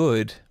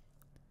good.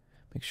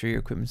 Make sure your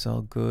equipment's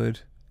all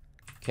good.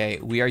 Okay,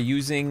 we are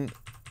using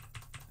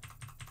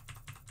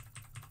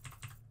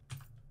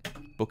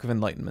Book of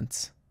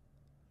Enlightenment.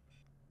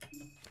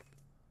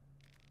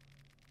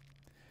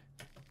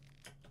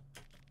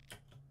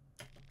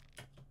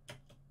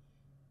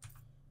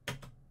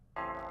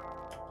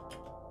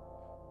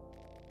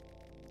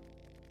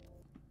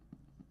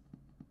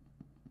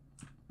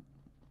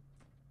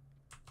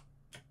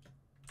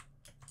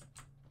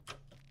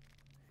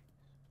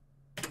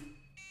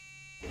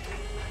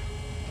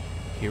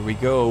 Here we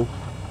go.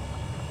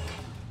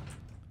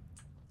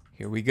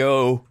 Here we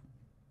go.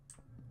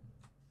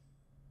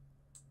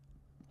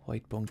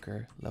 White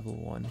bunker, level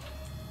 1.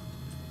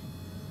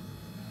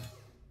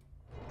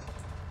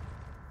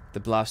 The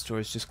blast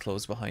doors just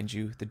closed behind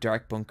you. The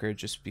dark bunker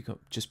just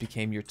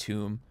became your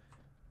tomb.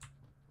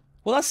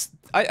 Well, that's...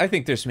 I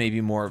think there's maybe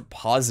more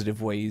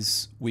positive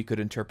ways we could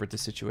interpret the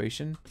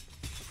situation.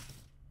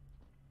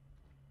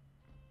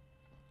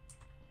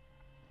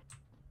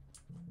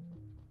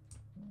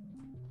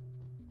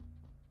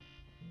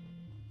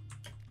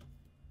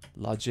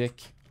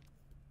 Logic.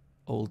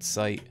 Old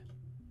site.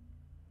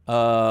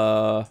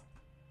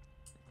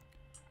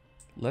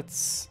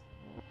 Let's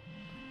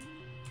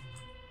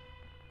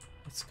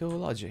go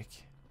logic.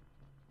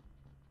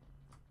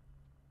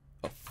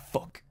 Oh,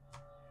 fuck.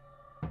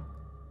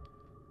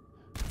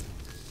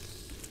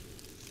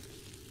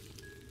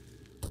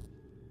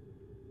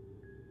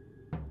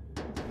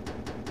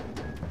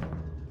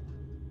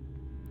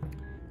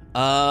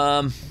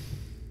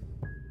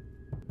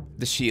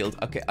 The shield.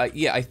 Okay,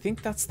 yeah, I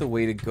think that's the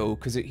way to go,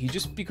 because he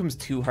just becomes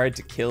too hard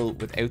to kill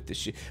without the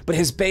shield. But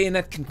his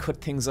bayonet can cut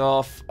things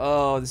off.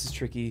 Oh, this is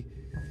tricky.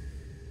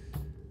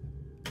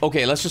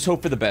 Okay, let's just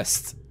hope for the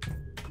best.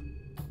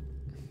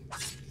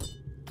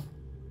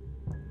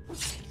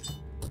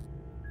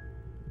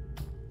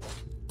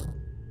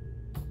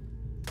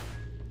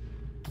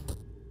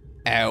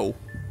 Ow.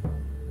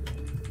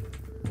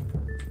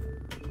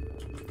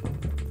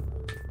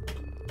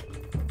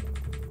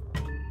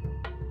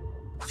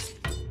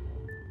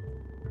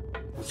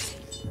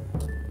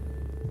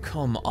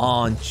 Come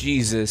on,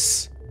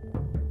 Jesus.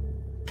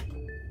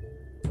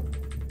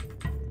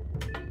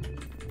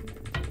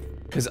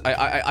 Because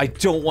I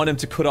don't want him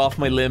to cut off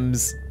my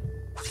limbs.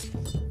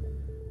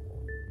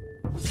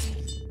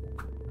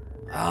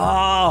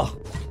 Ah!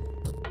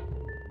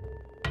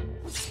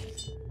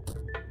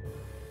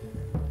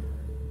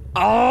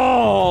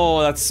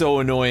 Oh, that's so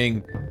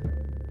annoying.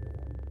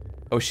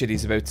 Oh shit,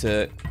 he's about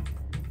to...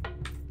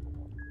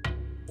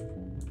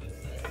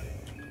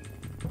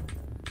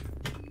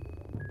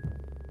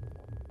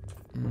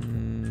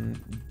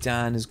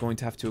 Dan is going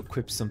to have to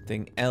equip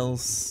something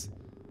else.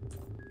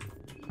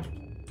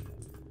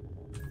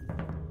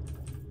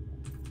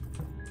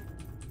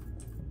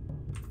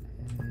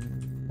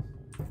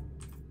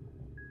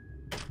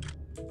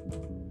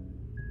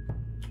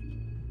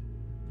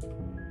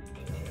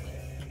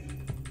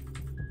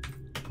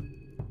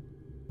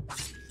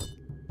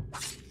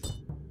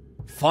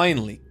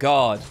 Finally,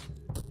 God.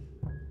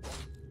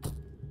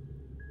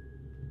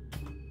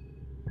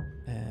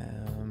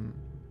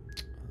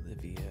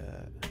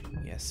 Olivia,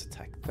 yes,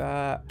 attack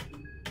that.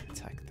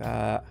 Attack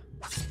that.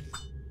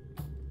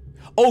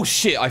 Oh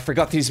shit, I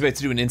forgot that he's about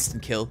to do an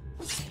instant kill.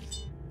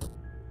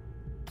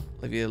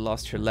 Olivia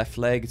lost her left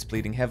leg, it's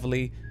bleeding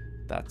heavily.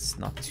 That's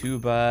not too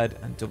bad.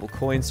 And double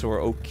coin, so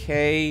we're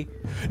okay.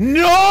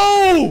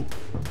 No!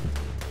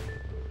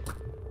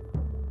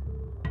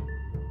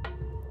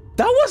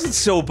 That wasn't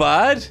so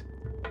bad.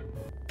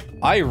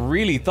 I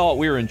really thought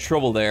we were in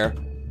trouble there.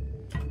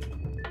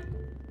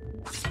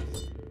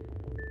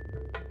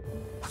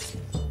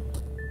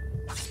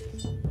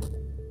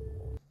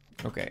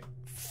 Okay.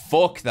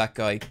 Fuck that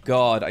guy.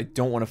 God, I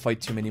don't want to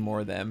fight too many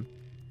more of them.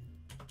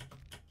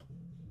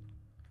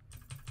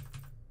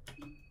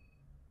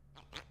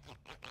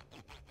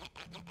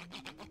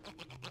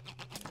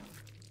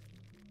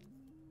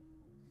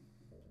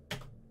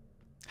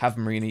 Have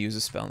Marina use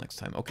a spell next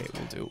time. Okay,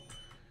 we'll do.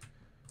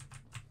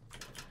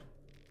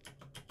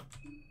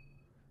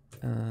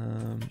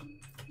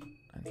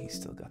 And he's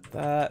still got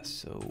that,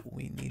 so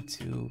we need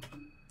to...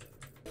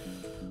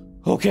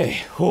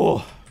 Okay,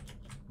 oh.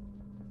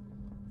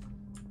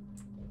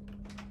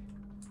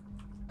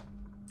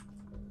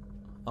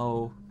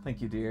 Oh,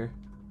 thank you, dear.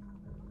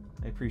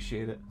 I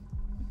appreciate it.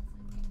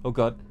 Oh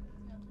God.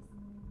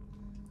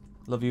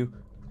 Love you.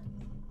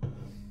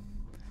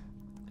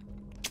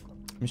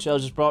 Michelle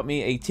just brought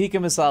me a tikka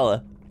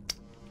masala.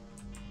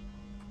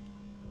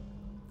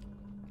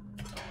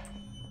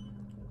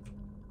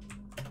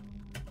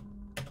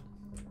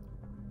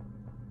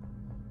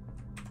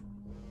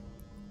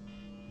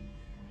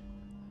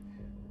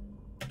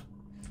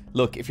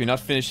 Look, if you're not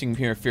finishing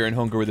here Fear and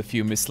Hunger with a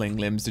few missing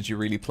limbs, did you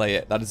really play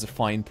it? That is a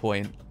fine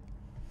point.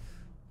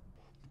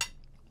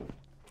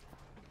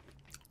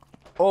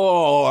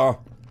 Oh,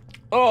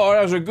 oh,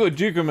 that's a good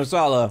tikka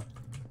masala.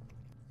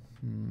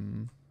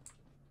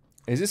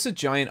 Is this a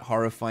giant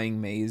horrifying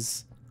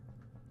maze?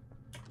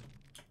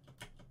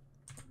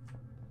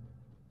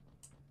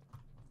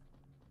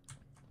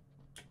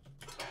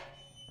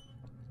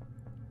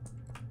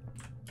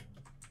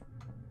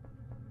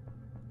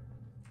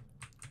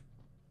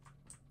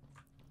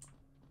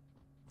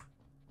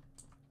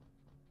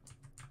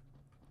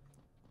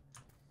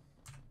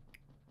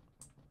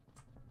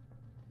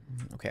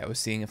 Okay, I was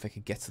seeing if I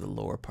could get to the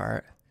lower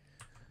part.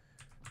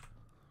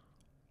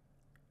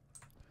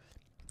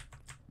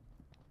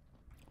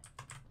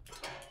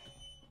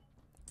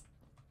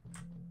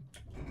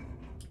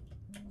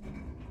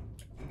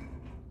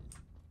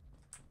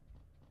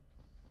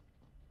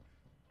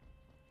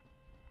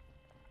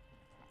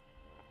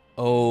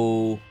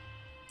 Oh.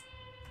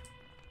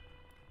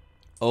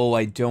 Oh,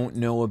 I don't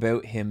know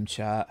about him,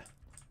 chat.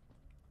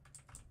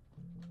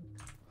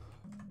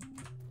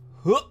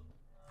 Huh.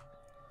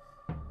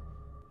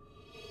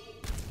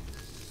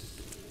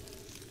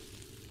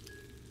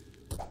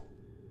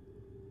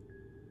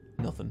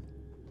 Nothing.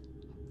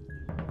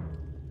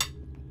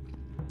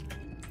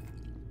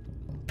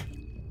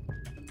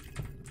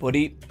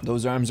 Buddy,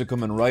 those arms are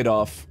coming right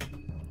off.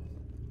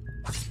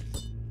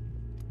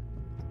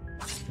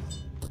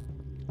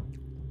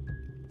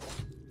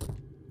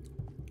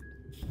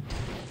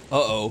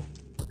 Uh-oh.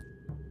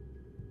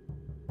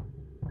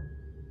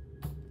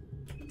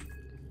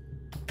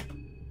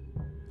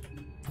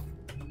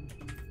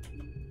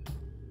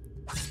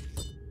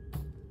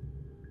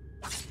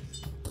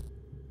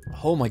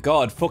 Oh my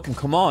god, fucking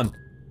come on.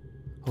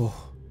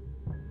 Oh.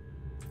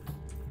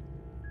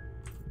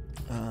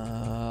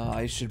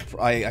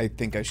 I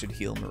think I should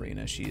heal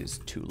Marina. She is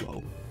too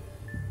low.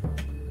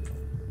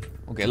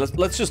 Okay,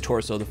 let's just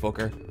torso the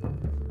fucker.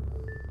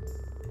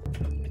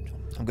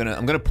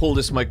 I'm gonna pull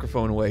this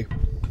microphone away.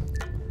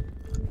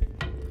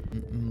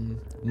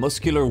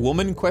 Muscular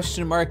woman,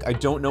 question mark? I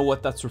don't know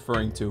what that's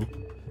referring to.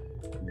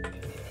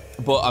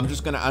 But I'm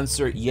just gonna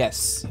answer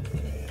yes.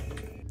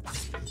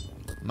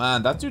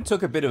 Man, that dude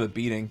took a bit of a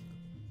beating.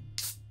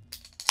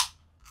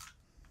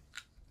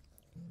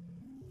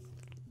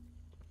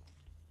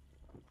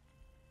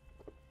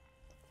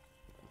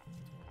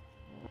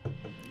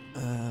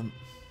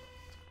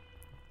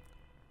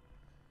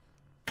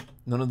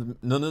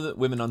 None of the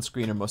women on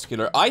screen are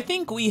muscular. I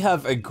think we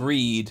have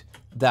agreed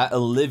that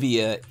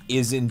Olivia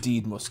is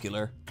indeed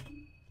muscular.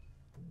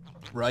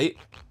 Right?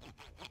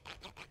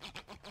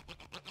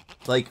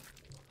 Like,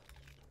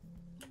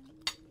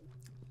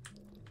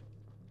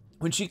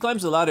 when she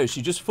climbs the ladder,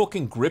 she just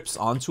fucking grips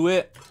onto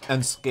it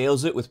and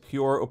scales it with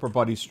pure upper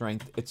body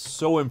strength. It's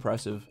so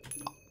impressive.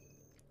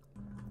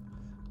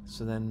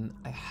 So then,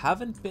 I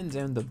haven't been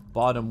down the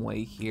bottom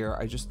way here.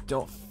 I just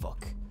don't...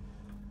 Fuck.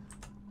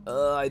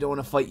 I don't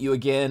want to fight you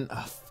again.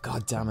 Oh,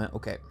 God damn it.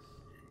 Okay.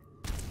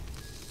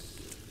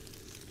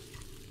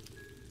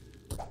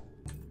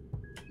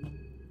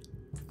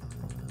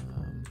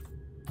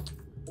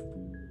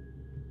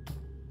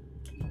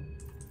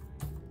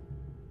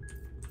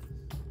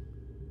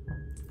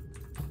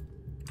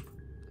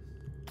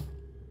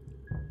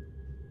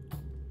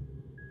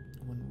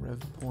 One rev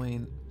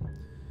point.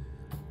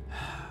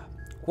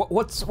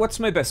 What's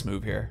my best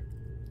move here?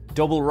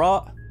 Double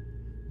rot?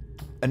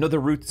 Another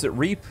roots at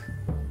reap?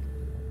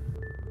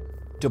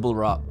 Double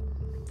rot.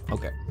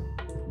 Okay.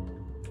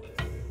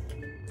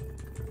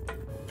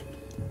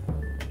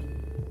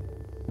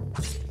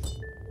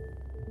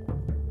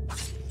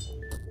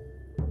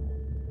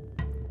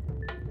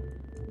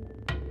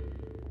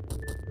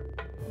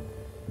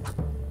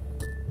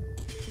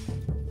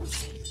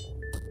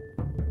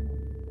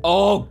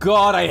 Oh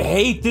god, I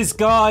hate this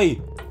guy!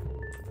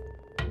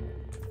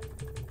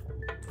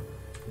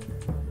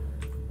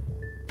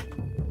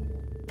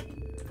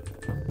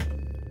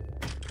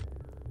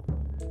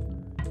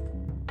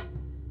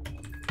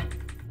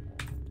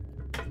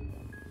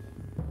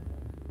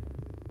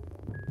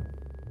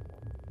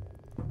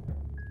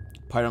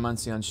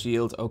 Pyromancy on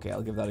shield. Okay,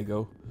 I'll give that a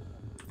go.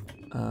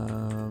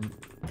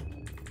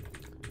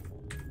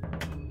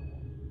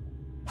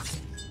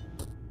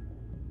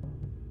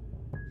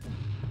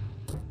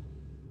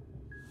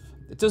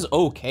 It does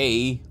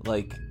okay.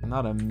 Like,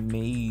 not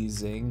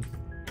amazing.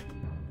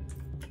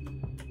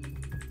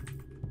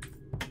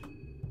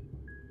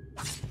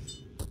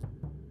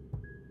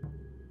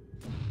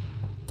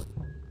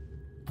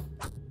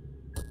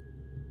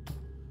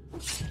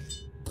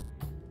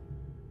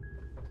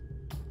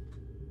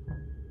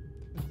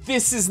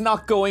 This is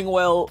not going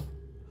well.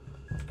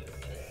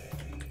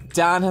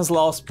 Dan has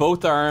lost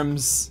both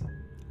arms,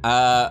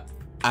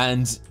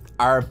 and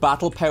our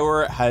battle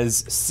power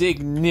has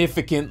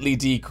significantly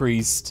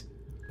decreased.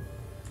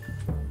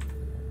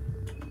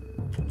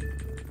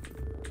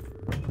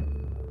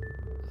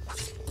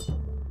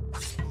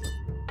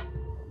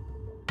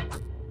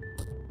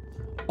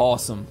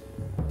 Awesome.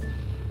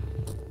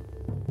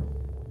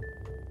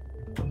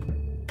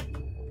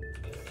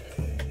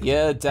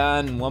 Yeah,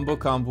 Dan, wombo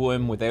combo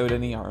him without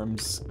any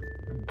arms.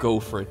 Go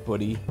for it,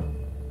 buddy.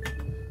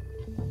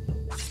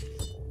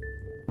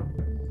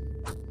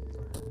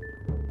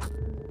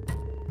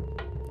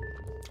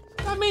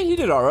 I mean, he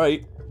did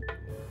alright.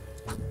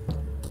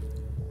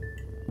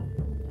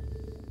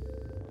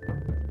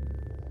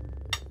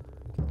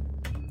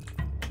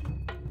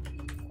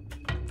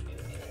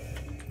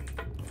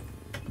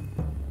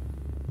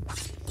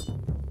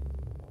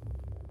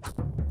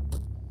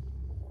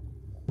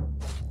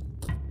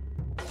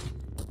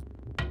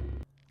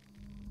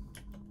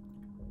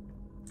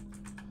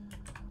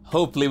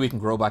 Hopefully we can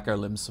grow back our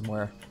limbs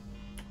somewhere.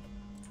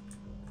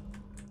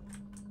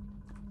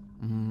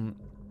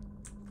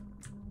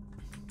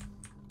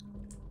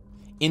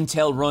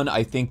 Intel run,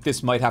 I think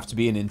this might have to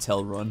be an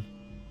Intel run.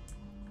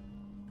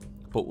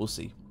 But we'll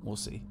see. We'll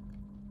see.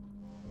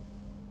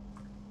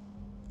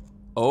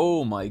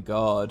 Oh my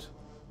god.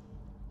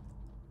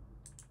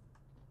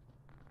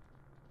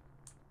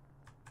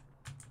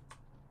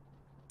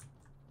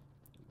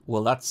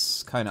 Well,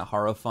 that's kind of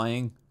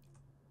horrifying.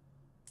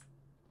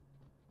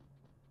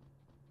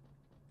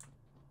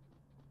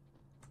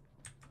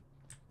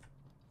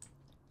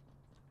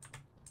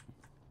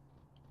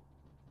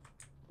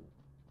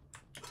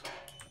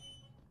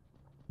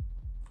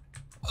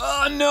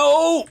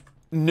 No!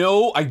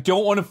 No, I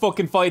don't want to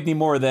fucking fight any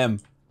more of them.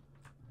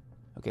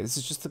 Okay, this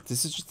is just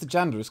the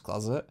janitor's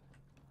closet.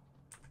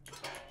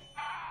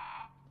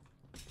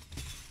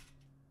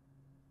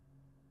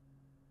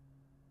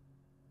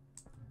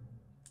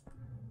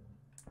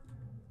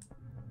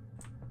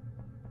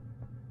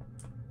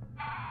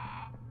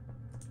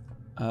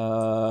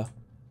 The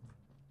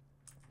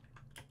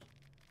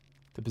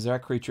bizarre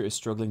creature is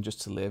struggling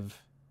just to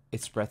live.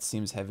 Its breath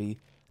seems heavy.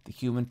 The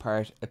human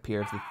part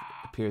appears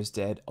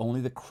dead.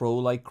 Only the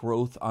crow-like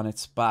growth on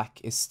its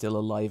back is still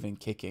alive and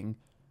kicking.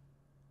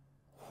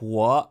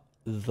 What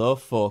the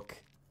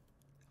fuck?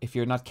 If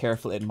you're not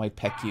careful, it might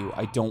peck you.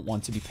 I don't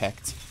want to be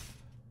pecked.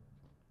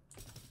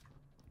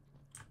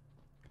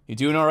 You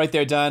doing alright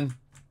there, Dan?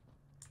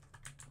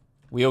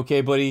 We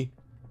okay, buddy?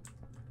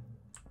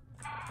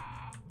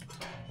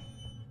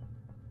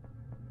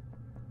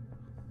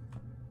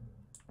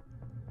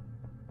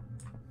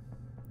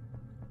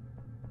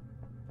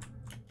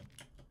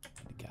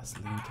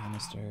 Gasoline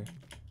canister.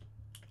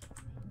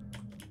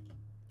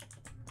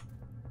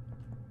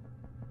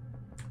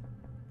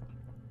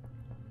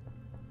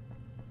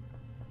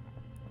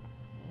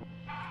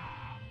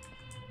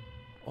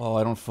 Oh,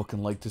 I don't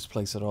fucking like this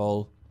place at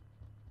all.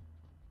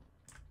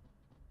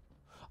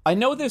 I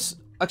know this...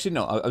 Actually,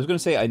 no. I was going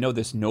to say I know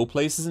there's no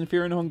places in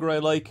Fear and Hunger I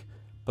like.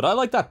 But I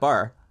like that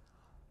bar.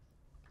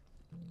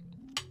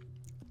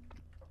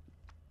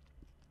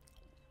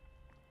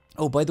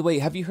 Oh, by the way,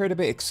 have you heard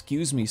about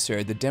Excuse Me,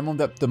 Sir? The demo...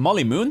 The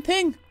Molly Moon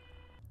thing?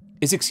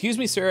 Is Excuse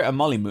Me, Sir a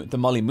Molly Moon... The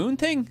Molly Moon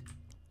thing?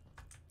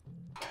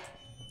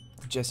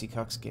 The Jesse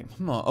Cox game.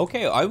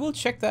 Okay, I will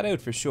check that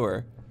out for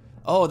sure.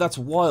 Oh, that's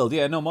wild.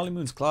 Yeah, no, Molly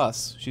Moon's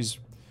class. She's...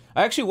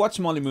 I actually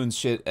watched Molly Moon's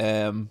shit,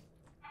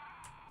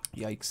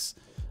 Yikes.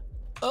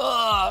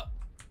 Ugh!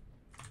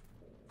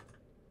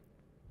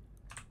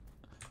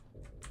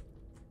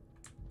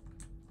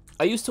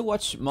 I used to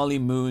watch Molly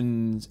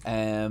Moon's,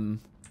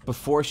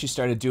 before she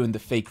started doing the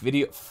fake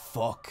video...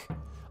 Fuck.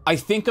 I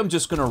think I'm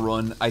just gonna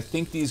run. I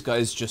think these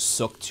guys just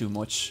suck too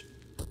much.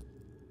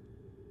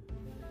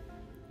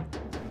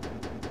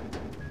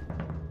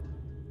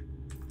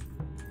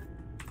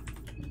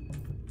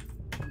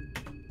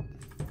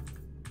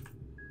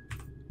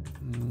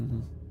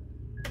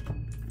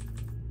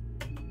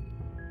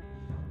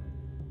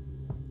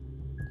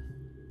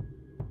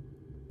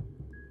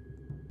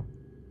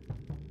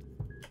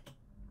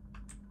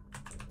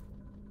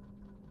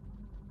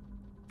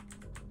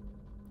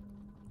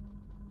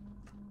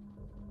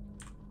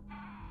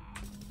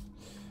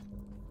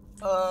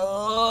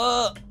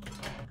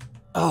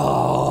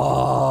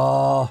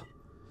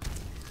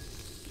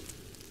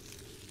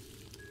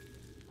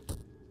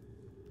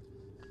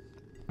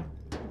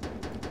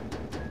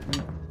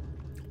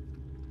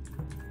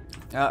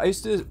 I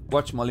used to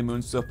watch Molly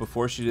Moon stuff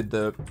before she did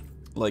the,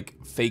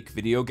 like, fake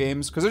video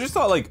games. Because I just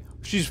thought, like,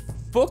 she's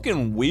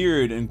fucking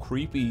weird and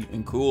creepy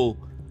and cool.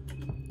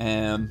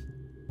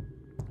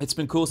 It's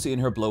been cool seeing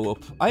her blow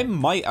up. I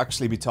might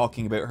actually be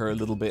talking about her a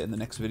little bit in the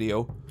next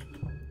video.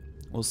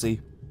 We'll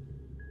see.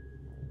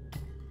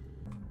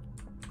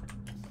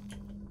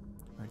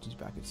 Alright, these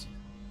brackets.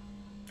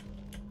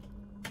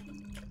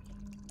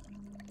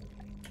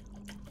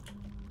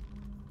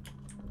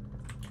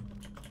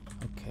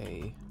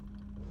 Okay.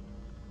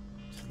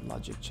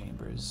 Logic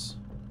chambers.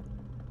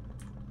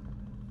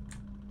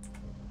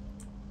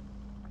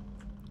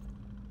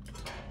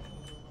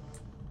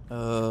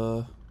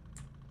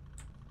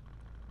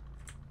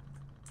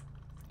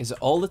 Is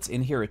all that's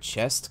in here a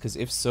chest? Because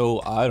if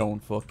so, I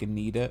don't fucking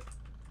need it.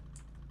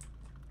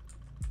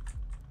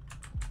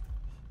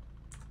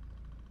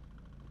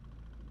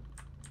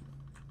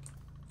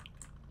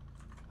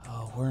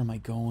 Oh, where am I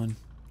going?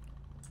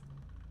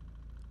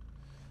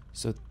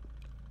 So...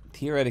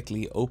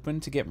 theoretically, open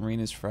to get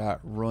Marina's frat,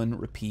 run,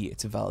 repeat,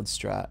 it's a valid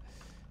strat.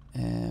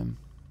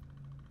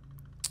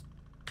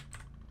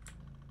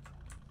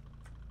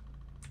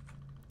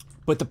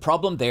 But the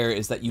problem there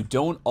is that you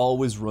don't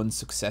always run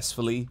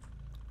successfully.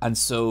 And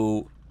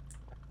so,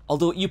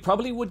 although you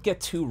probably would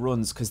get 2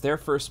 runs, because their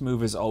first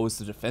move is always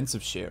the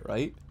defensive shit,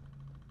 right?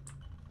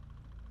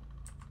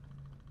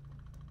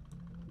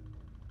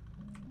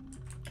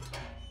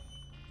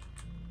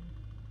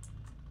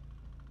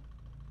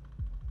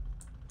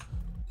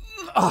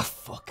 Ah, oh,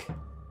 fuck.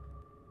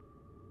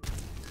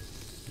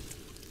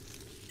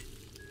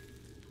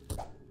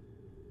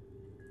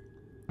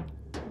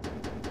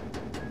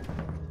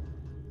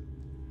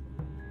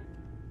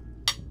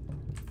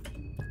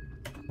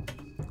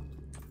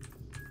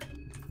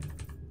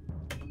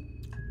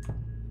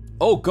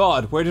 Oh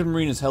god, where did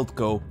Marina's health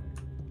go?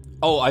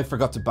 Oh, I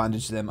forgot to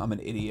bandage them. I'm an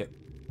idiot.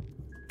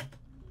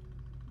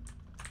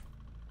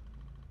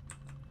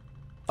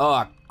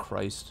 Oh,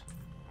 Christ.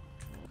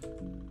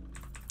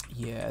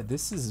 Yeah,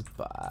 this is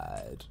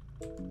bad.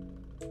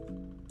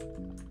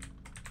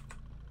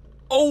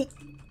 Oh!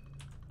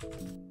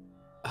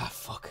 Ah,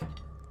 fuck.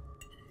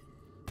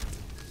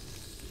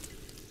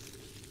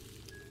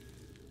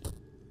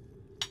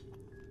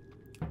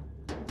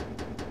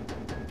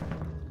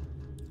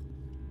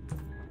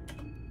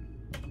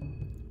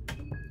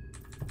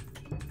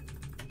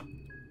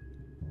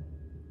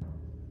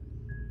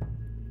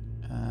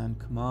 And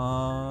come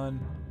on.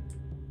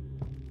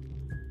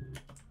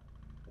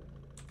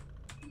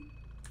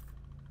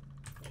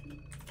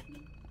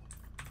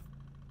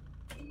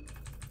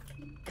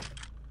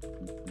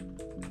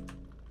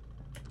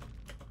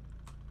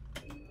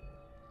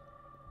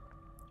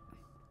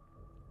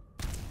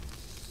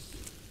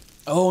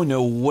 Oh,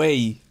 no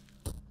way.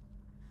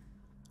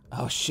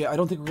 Oh shit, I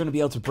don't think we're gonna be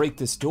able to break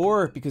this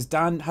door because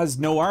Dan has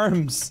no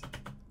arms.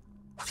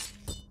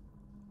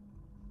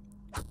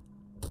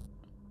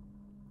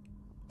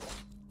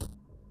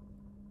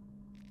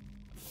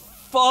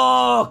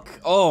 Fuck!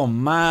 Oh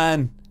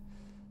man.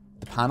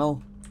 The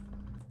panel.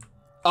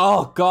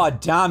 Oh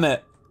god damn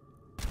it.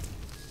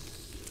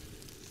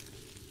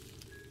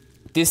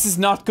 This is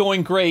not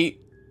going great.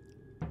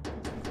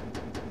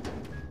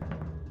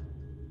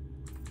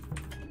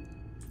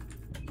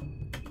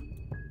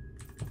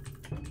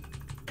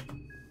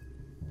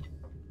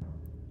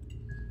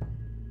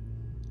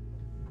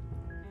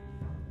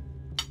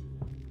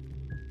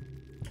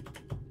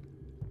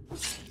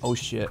 Oh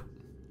shit.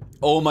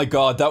 Oh my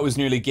god, that was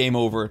nearly game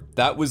over.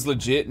 That was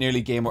legit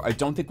nearly game over. I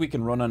don't think we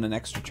can run on an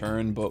extra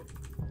turn, but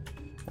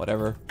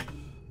whatever.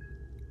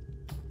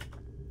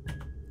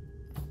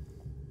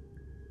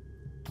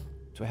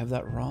 Do I have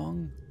that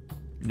wrong?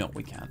 No,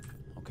 we can't.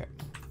 Okay.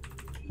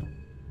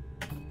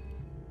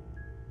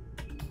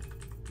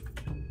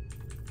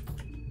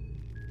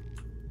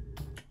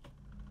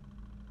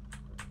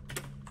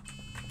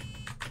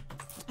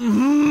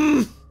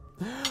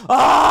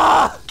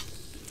 Ah!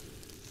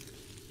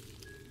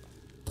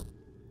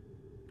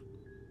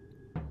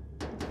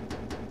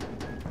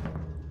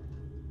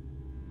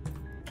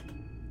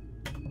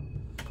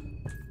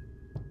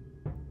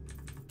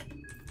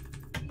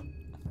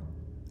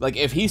 Like,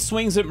 if he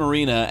swings at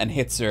Marina and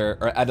hits her,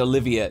 or at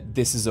Olivia,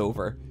 this is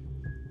over.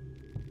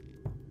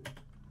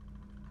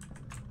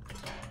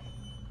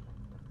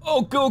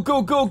 Oh, go,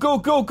 go, go, go,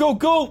 go, go,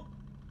 go!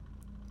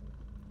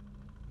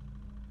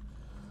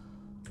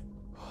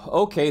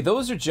 Okay,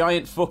 those are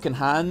giant fucking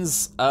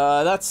hands.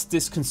 That's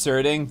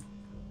disconcerting.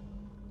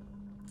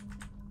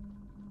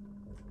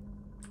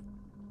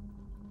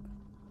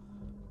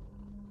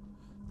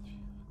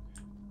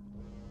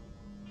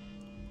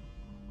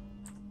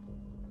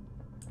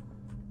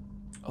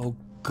 Oh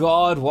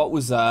god, what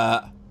was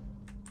that?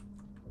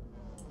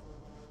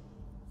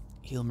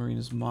 Heal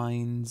Marina's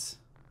minds.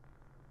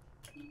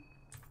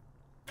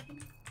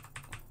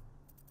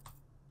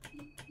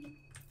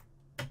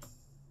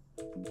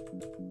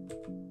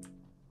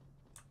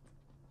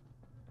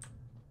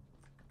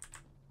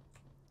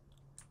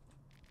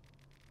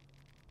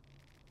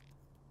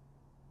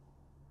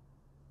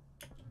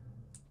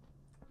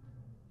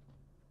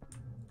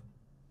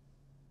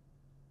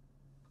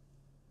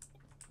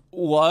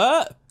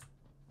 What?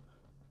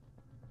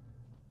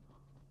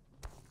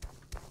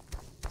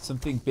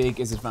 Something big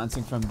is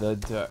advancing from the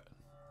dirt.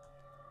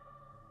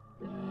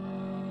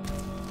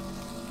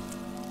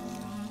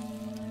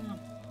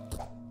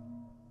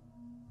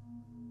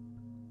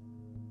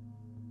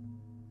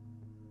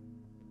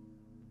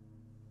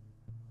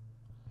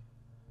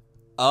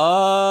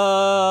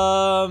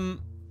 Um...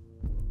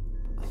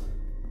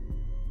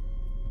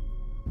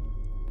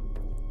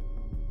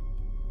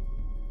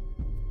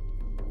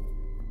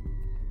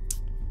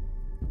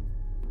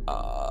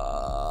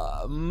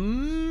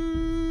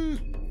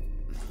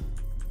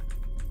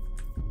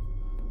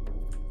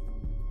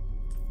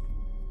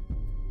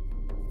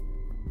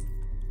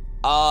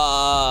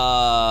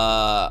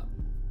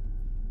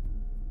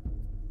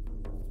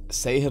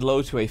 Say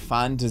hello to a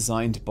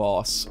fan-designed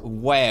boss.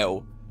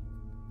 Wow.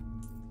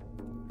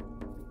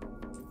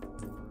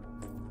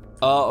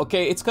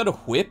 Okay, it's got a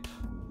whip.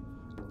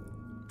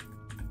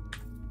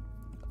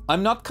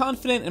 I'm not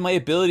confident in my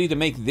ability to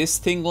make this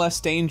thing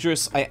less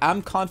dangerous. I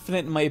am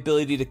confident in my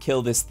ability to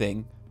kill this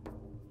thing.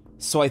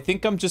 So I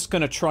think I'm just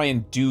gonna try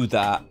and do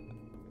that.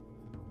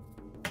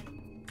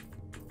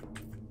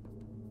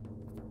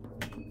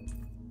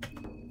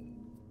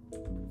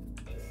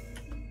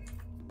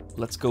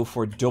 Let's go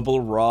for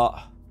double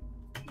raw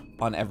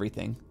on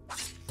everything.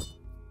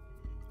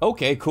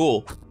 Okay,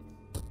 cool.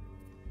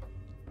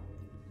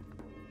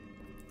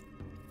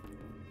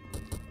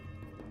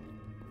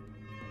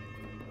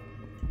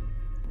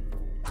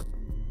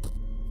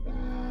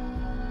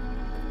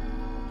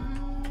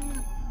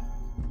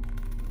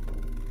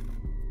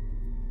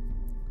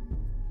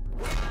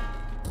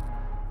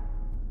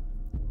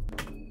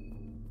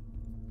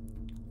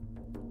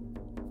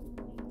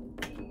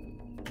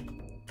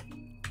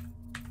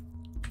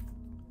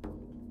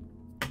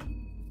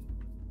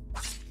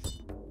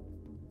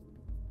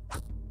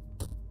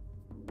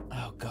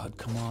 God,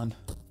 come on.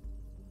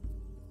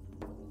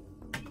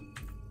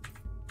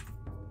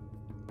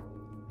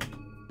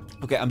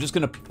 Okay, I'm just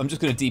gonna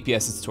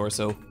DPS its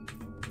torso.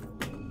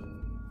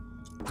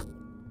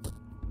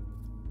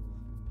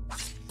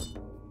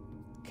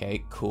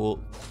 Okay, cool.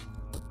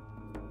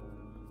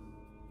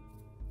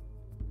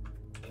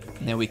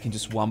 Now we can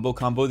just wombo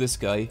combo this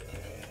guy.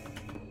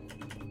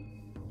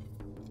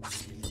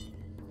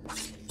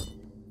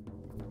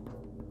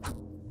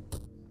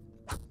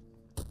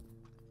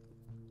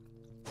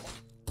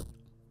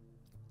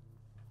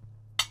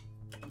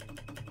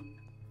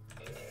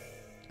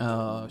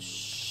 Oh,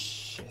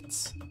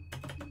 shit.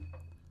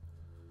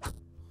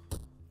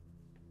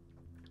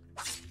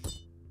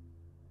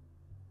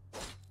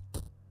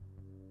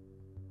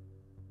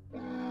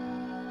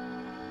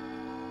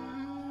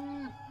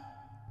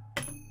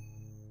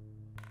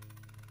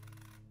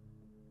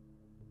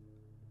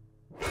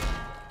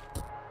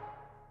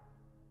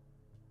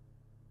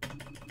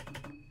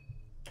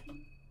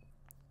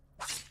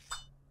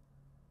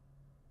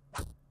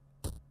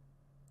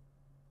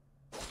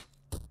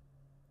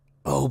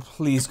 Oh,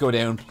 please go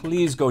down.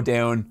 Please go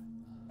down.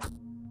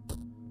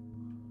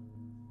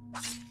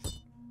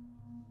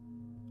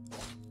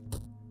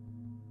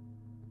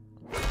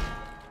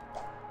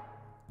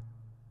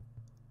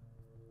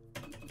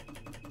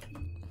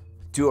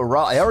 Do a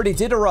rot. I already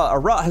did a rot. A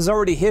rot has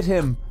already hit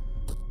him.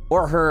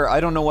 Or her.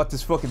 I don't know what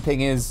this fucking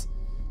thing is.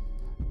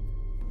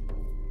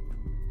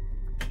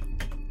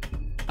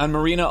 And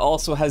Marina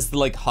also has the,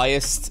 like,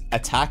 highest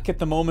attack at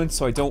the moment,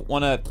 so I don't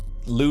want to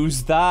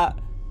lose that.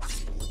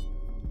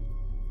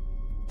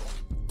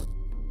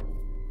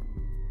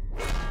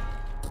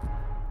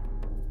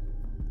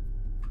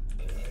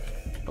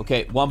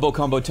 Okay, wombo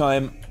combo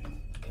time.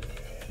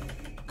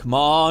 Come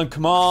on,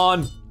 come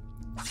on!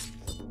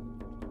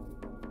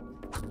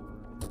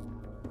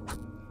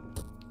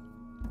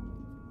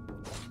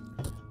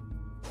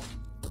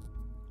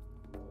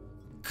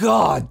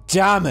 God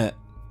damn it!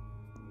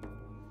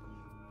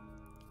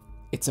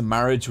 It's a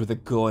marriage with a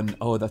gun.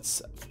 Oh,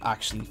 that's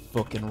actually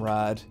fucking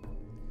rad.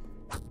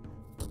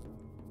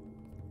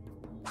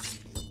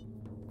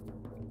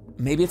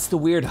 Maybe it's the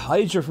weird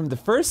Hydra from the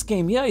first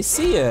game. Yeah, I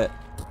see it.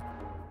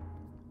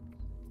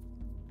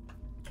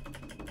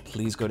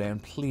 Please go down.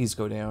 Please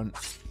go down.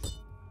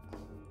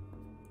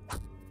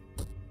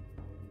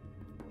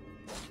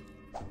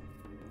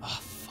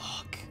 Oh,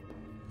 fuck.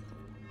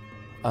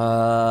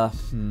 I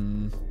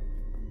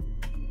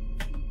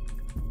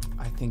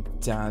think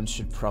Dan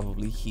should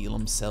probably heal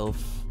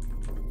himself.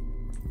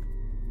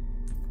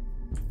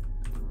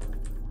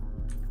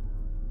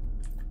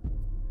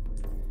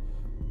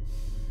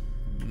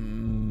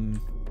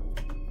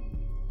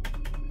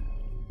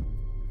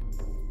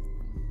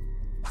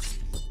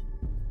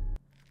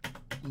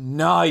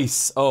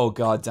 Nice! Oh,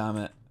 god damn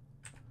it.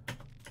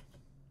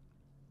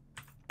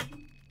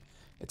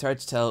 It's hard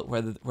to tell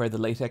where the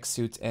latex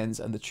suit ends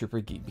and the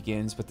trooper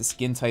begins, but the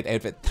skin-tight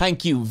outfit.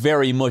 Thank you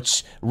very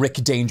much, Rick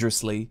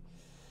Dangerously.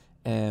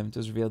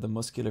 Does reveal the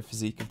muscular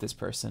physique of this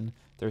person.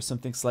 There is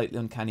something slightly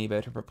uncanny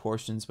about her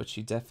proportions, but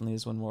she definitely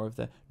is one more of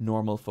the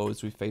normal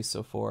foes we've faced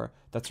so far.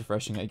 That's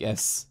refreshing, I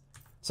guess.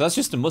 So that's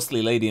just a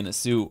muscly lady in a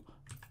suit.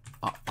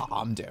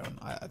 I'm down.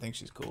 I think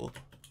she's cool.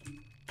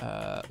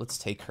 Let's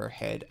take her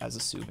head as a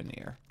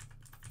souvenir.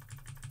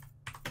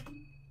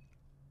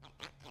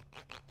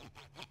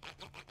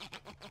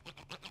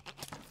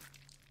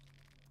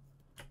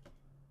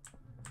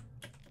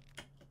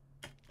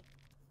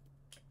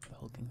 The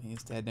hulking thing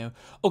is dead now.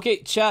 Okay,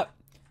 chat.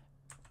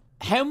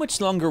 How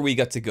much longer we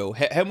got to go?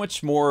 How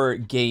much more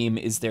game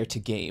is there to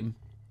game?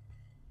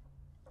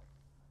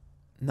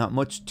 Not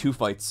much. 2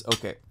 fights.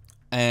 Okay.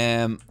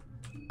 And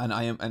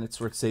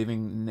it's worth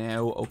saving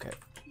now. Okay.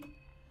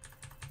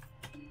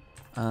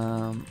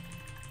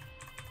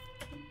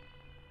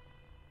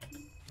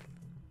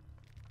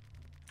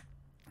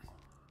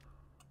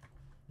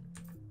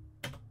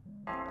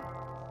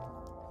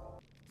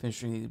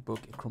 Finish reading the book,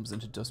 it crumbles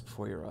into dust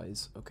before your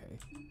eyes. Okay.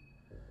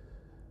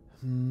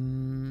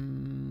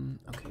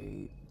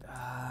 Okay.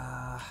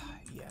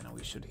 Yeah, no,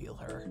 we should heal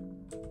her.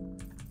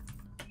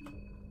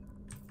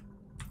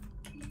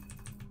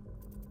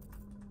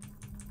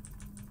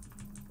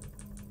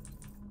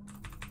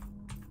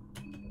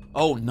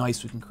 Oh,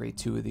 nice, we can create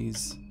 2 of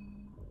these.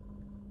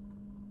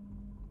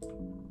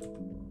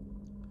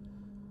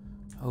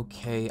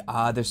 Okay,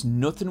 there's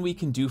nothing we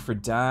can do for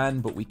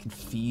Dan, but we can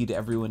feed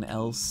everyone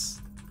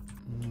else.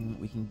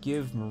 We can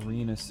give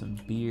Marina some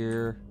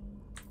beer.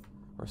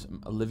 Or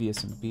Olivia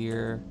some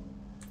beer.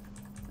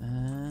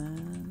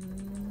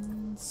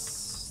 And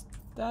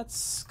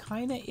that's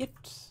kind of it.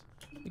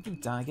 We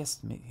give Dan, I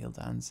guess, heal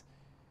Dan's.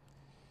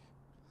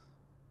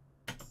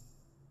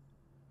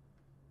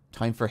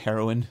 Time for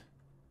heroin.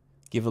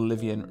 Give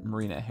Olivia and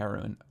Marina a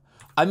heroin.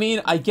 I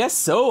mean, I guess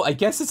so. I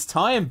guess it's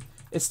time.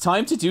 It's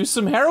time to do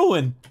some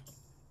heroin.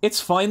 It's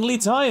finally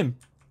time.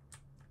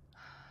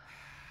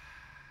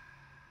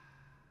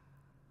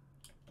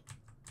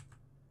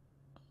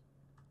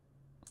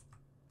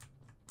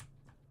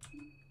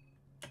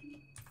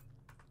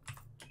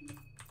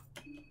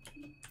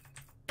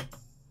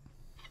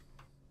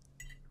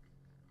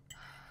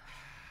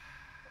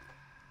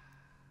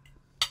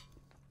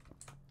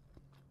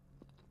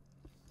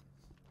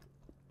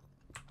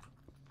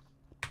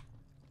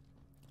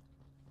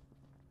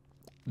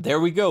 There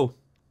we go.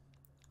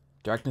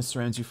 Darkness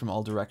surrounds you from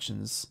all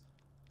directions.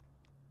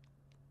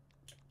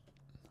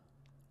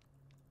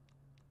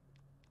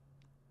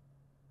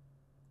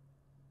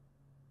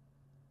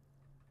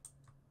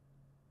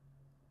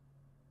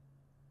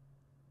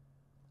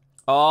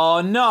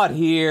 Oh, not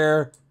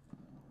here.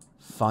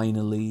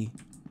 Finally.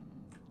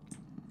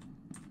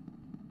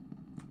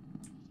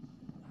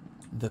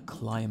 The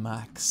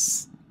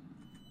climax.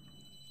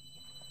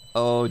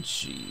 Oh,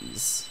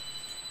 jeez.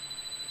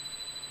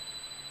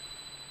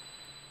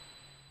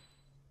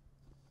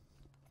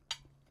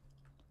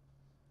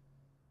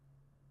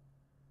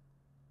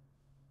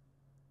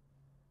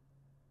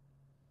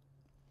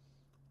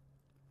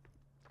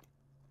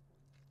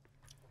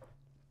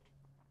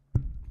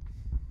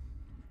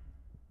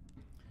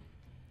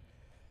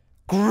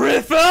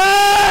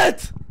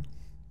 Griffith!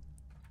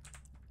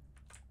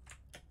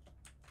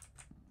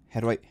 How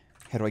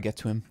do I get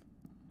to him?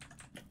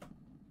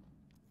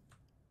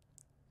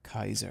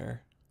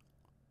 Kaiser.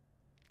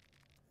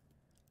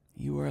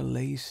 You are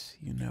late,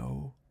 you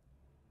know.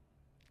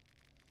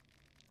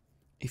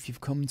 If you've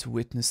come to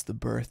witness the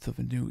birth of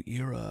a new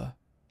era,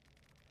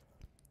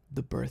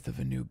 the birth of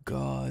a new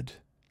god,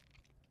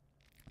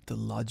 the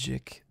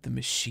logic, the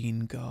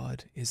machine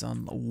god is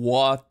on the...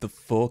 What the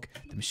fuck?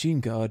 The machine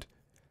god?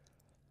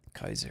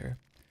 Kaiser.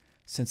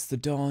 Since the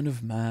dawn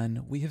of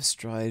man, we have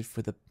strived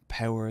for the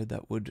power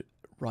that would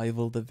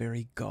rival the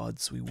very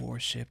gods we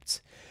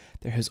worshipped.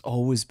 There has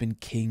always been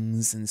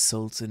kings and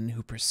sultan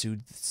who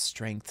pursued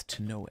strength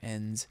to no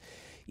end.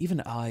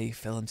 Even I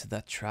fell into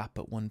that trap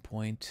at one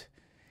point.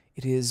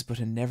 It is but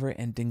a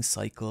never-ending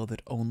cycle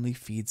that only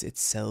feeds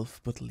itself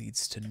but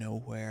leads to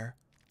nowhere.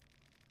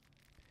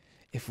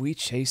 If we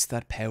chase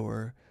that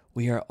power,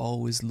 we are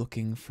always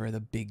looking for the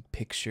big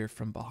picture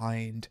from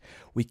behind.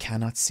 We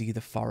cannot see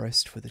the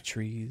forest for the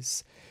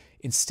trees.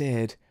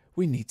 Instead,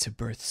 we need to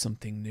birth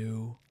something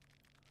new.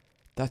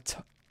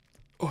 That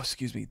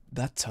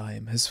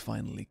time has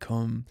finally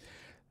come.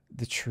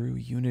 The true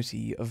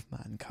unity of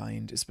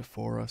mankind is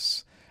before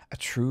us. A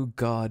true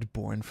God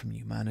born from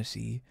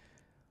humanity,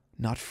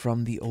 not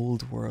from the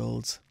old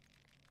world.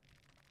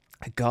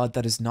 A God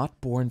that is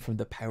not born from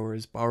the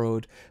powers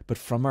borrowed, but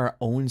from our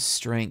own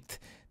strength.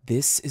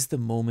 This is the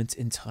moment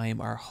in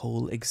time our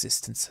whole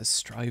existence has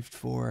strived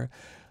for.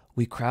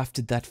 We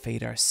crafted that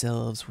fate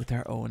ourselves with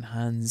our own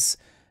hands.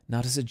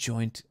 Not as a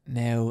joint,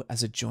 now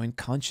as a joint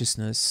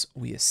consciousness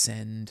we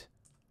ascend.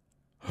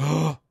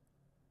 The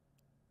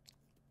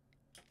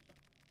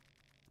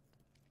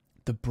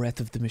breath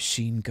of the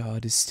machine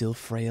god is still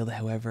frail,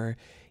 however.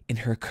 In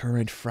her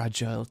current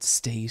fragile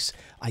state,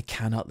 I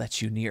cannot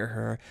let you near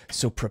her,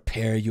 so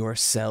prepare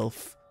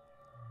yourself.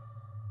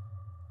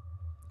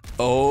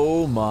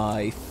 Oh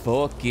my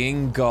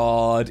fucking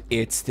god,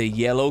 it's the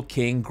Yellow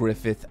King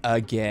Griffith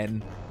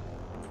again.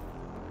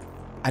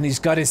 And he's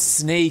got his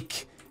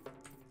snake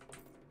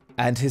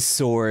and his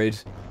sword.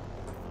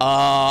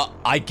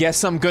 I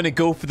guess I'm gonna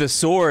go for the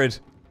sword.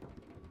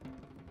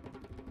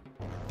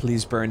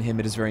 Please burn him,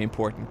 it is very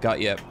important. Got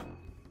ya.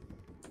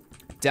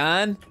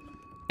 Dan?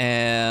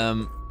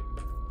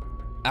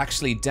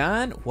 Actually,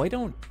 Dan, why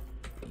don't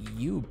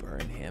you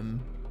burn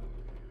him?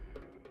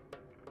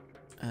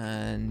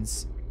 And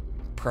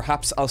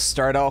perhaps I'll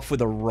start off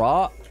with a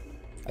raw.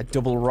 A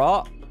double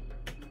raw.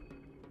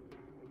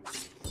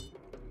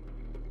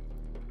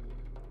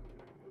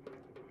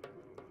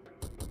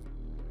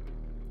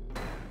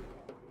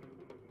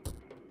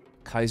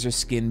 Kaiser's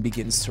skin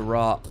begins to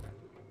rot.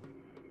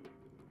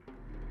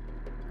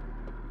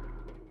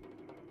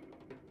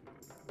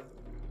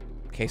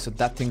 Okay, so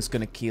that thing's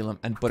gonna kill him.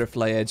 And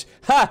Butterfly Edge.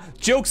 Ha!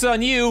 Joke's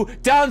on you!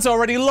 Dan's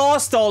already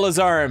lost all his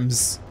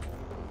arms!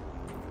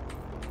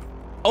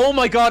 Oh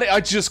my god,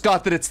 I just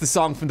got that it's the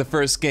song from the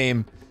first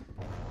game.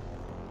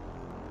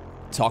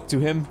 Talk to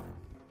him?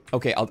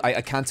 Okay,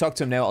 I can't talk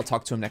to him now, I'll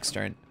talk to him next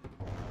turn.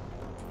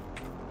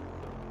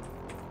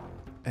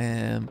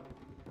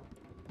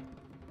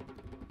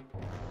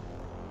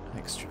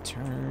 Extra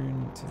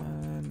turn,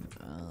 done.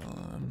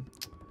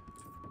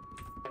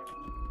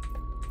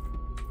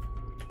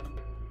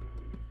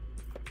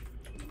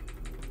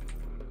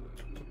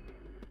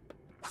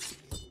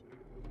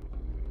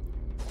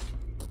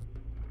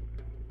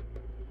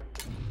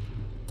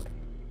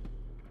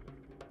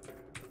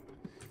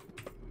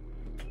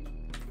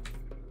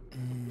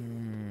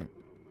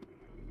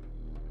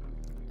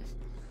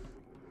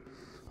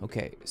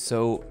 Okay,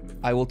 so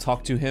I will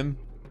talk to him.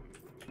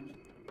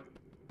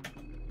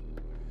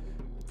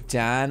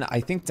 Dan, I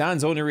think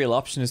Dan's only real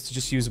option is to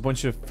just use a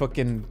bunch of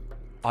fucking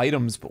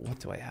items, but what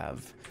do I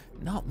have?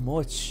 Not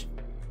much.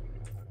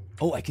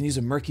 Oh, I can use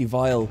a murky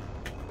vial.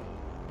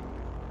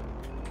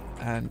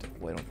 And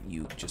why don't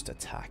you just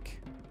attack?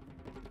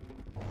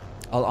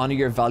 I'll honor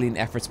your valiant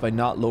efforts by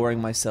not lowering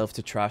myself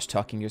to trash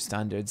talking your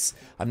standards.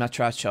 I'm not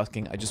trash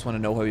talking, I just want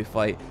to know how we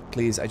fight.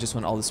 Please, I just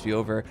want all this to be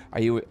over. Are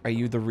you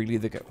the really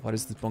the guy? What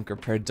is this bunker?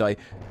 Prepared to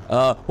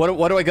die. What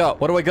do I got?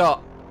 What do I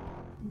got?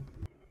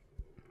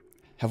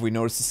 Have we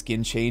noticed the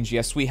skin change?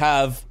 Yes, we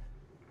have.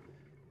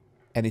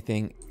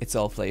 anything. It's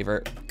all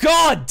flavor.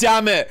 God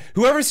damn it!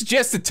 Whoever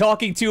suggested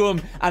talking to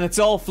him and it's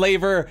all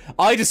flavor,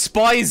 I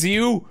despise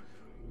you!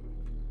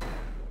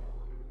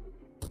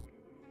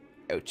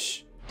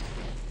 Ouch.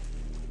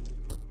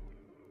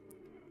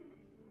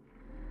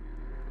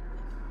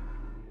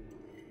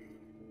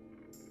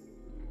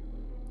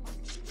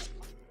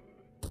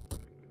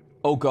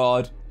 Oh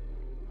god.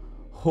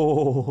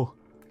 Oh.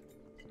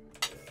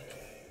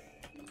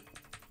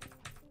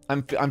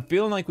 I'm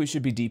feeling like we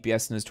should be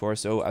DPSing his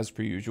torso as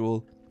per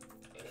usual.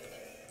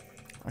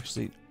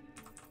 Actually,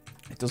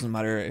 it doesn't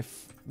matter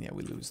if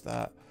we lose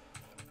that.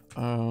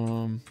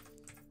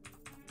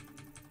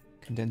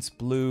 Condensed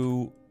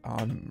blue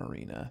on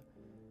Marina.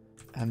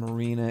 And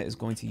Marina is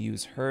going to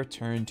use her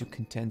turn to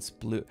condense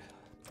blue.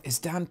 Is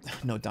Dan...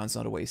 No, Dan's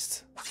not a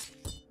waste.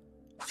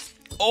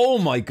 Oh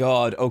my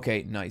god.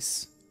 Okay,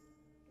 nice.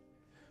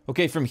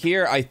 Okay, from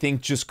here, I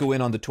think just go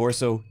in on the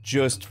torso.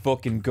 Just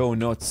fucking go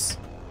nuts.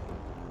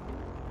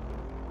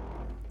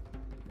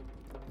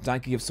 Dan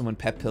could give someone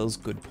pep pills.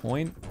 Good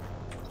point.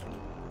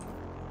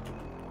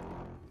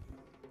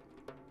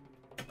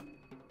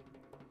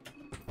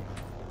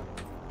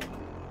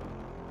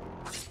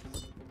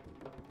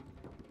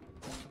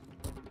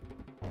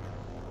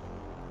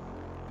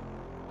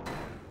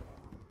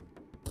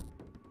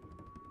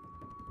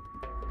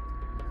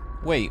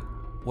 Wait,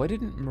 why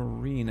didn't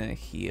Marina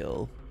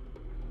heal?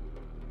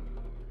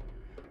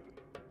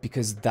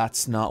 Because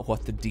that's not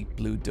what the deep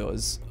blue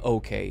does.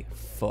 Okay,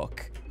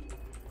 fuck.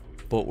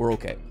 But we're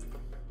okay.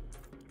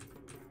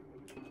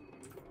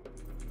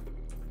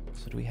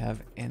 So do we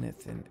have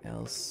anything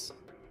else?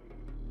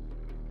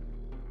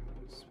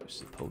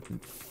 Especially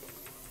potent.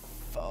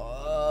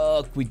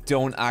 Fuck. We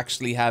don't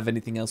actually have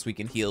anything else we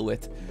can heal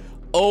with.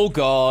 Oh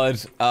god.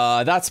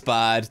 That's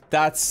bad.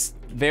 That's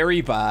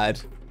very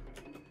bad.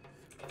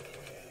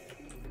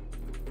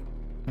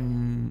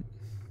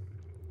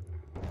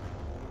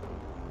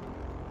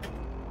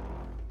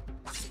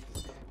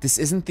 This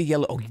isn't the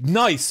yellow... Oh,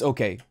 nice!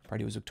 Okay.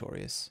 Party was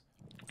victorious.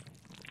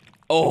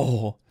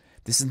 Oh!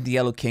 This isn't the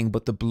Yellow King,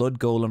 but the Blood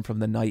Golem from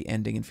the night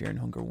ending in Fear and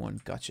Hunger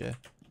 1. Gotcha.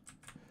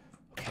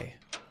 Okay.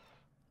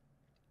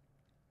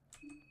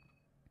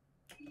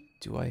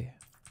 Do I...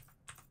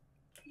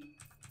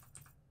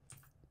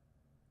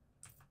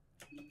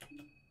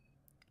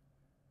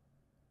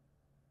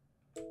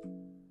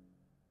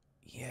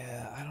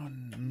 Yeah, I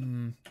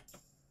don't...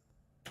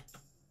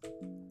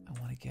 I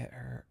want to get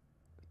her...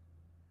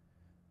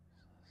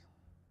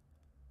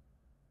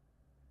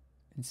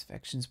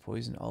 Inspections,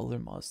 poison, all their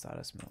mod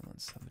status, Melon,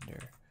 Summoner.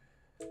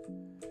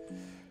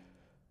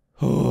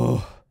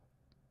 Oh.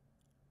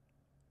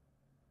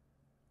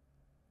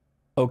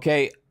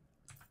 Okay,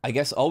 I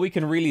guess all we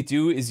can really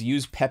do is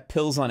use pep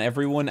pills on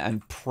everyone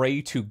and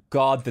pray to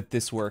God that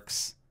this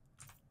works.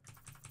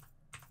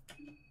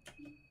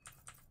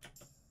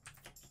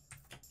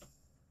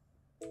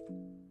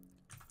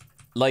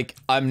 Like,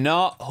 I'm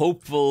not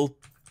hopeful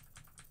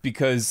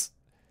because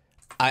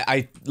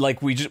I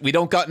like we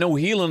don't got no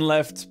healing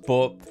left,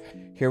 but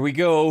here we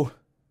go.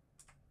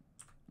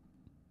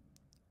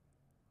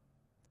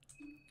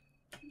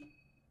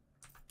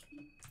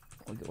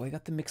 I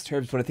got the mixed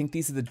herbs, but I think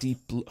these are the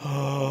deep blue.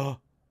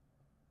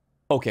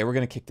 Okay, we're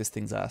gonna kick this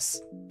thing's ass.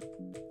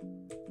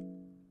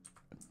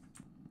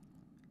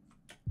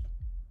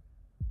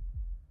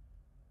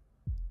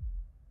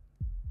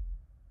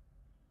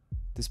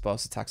 This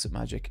boss attacks with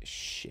magic.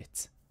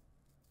 Shit.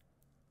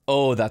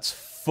 Oh, that's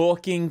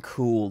fucking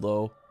cool,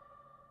 though.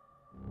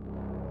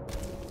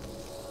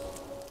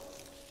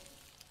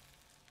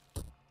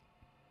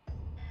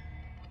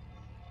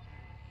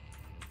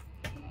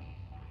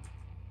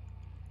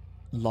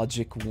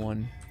 Logic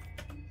 1.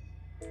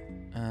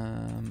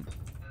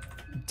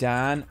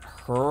 Dan,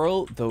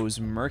 hurl those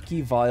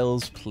murky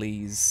vials,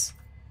 please.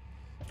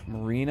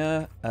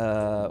 Marina,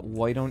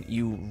 why don't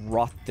you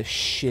rot the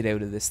shit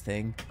out of this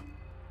thing?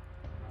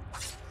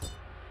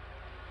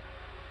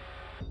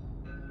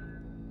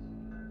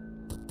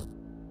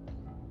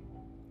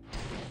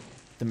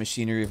 The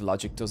machinery of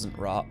logic doesn't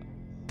rot.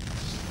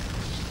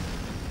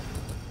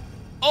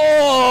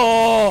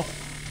 Oh!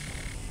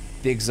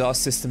 The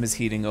exhaust system is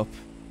heating up.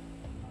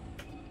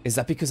 Is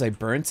that because I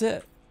burnt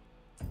it?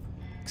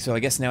 So I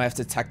guess now I have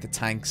to attack the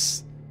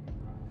tanks.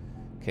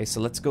 Okay, so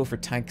let's go for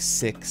tank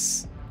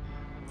 6.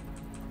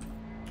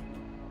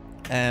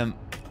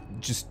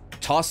 Just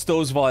toss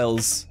those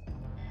vials.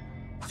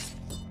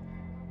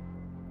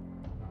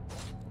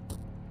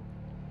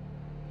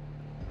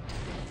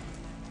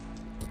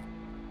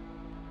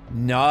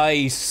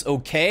 Nice,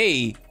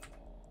 okay.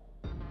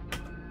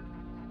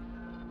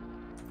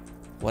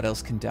 What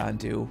else can Dan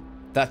do?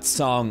 That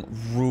song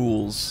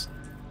rules.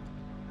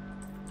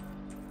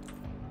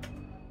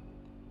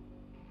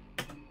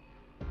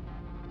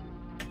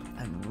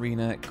 And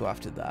Rena, go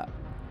after that.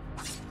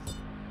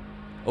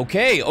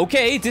 Okay,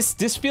 okay,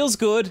 this feels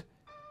good.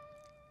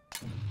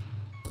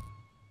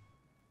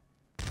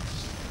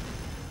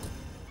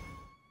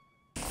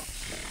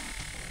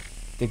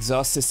 The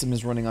exhaust system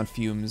is running on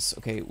fumes.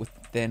 Okay, with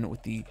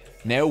the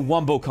now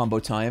wombo combo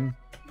time.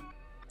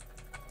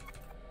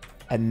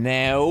 And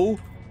now...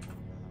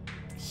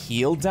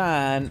 heal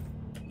Dan.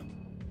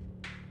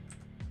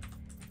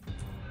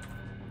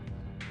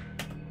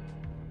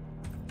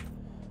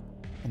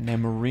 And now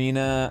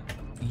Marina,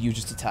 you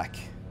just attack.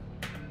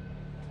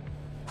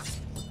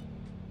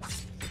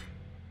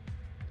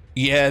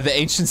 Yeah, the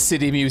ancient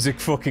city music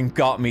fucking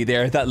got me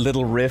there. That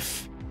little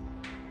riff.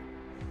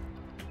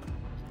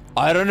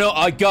 I don't know,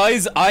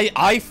 guys.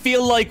 I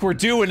feel like we're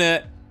doing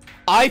it.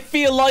 I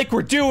feel like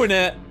we're doing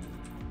it.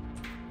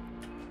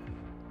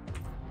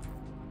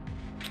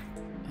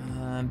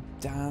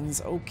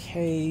 Dan's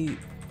okay.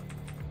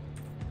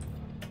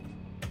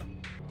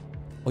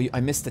 Oh, I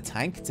missed the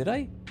tank. Did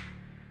I?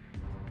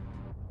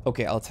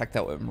 Okay, I'll attack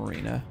that with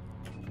Marina.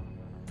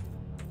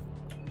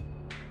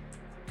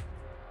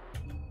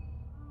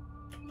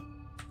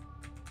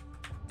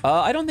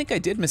 I don't think I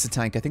did miss a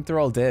tank. I think they're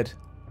all dead.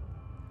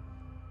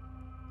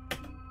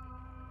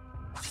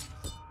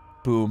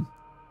 Boom.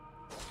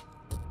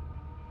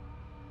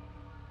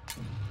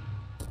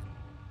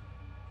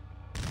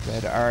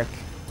 Red arc.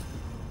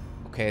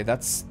 Okay,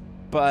 that's...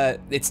 but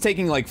it's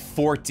taking like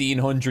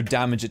 1400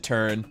 damage a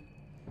turn.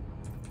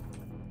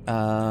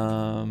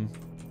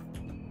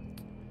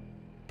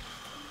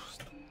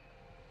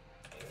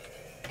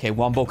 Okay,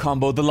 wombo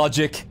combo the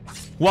logic.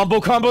 Wombo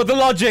combo the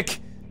logic!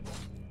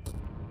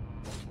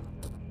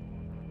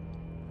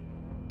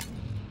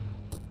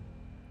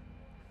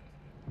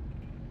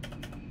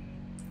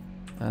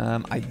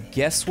 I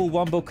guess we'll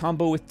wombo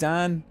combo with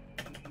Dan.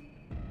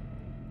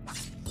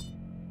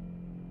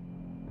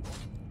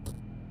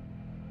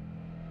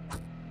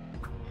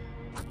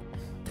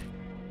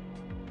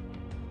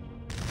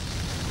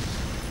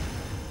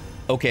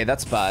 Okay,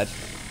 that's bad.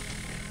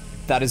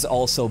 That is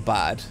also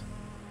bad.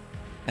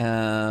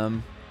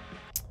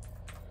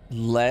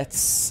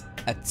 Let's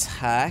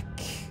attack.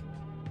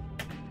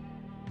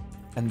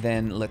 And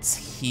then let's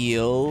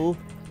heal.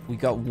 We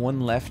got one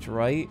left,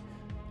 right?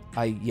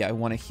 Yeah, I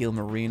want to heal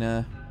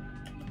Marina.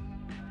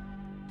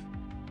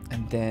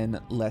 And then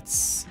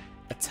let's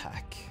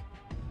attack.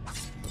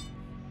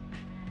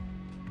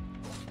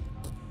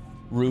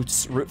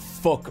 Roots,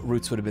 fuck,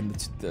 Roots would have been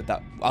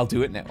that. I'll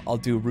do it now. I'll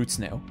do Roots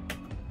now.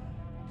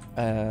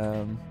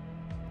 I'm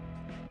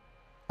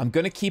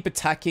gonna keep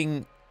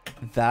attacking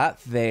that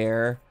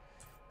there.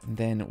 And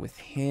then with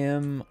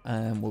him,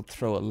 we'll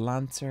throw a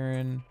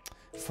lantern.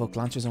 Fuck,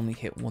 lanterns only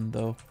hit one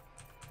though.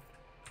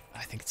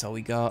 I think it's all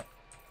we got.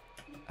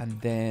 And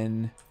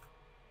then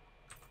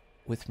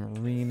with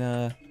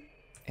Marina,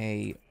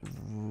 a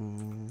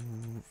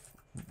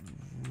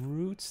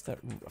Roots that...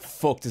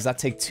 fuck, does that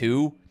take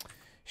 2?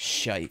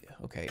 Shite,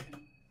 okay.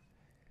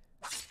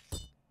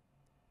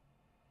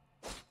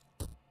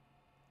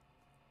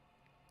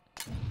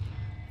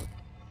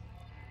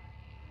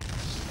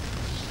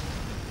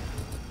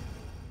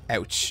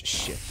 Ouch,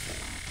 shit.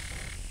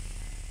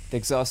 The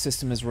exhaust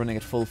system is running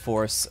at full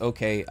force.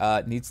 Okay,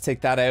 need to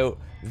take that out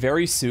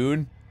very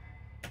soon.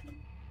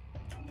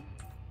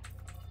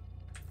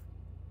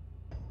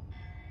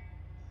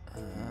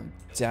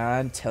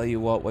 Dan, tell you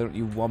what, why don't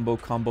you wombo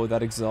combo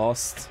that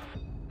exhaust?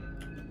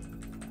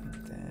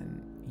 And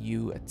then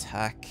you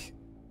attack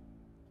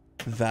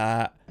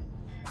that.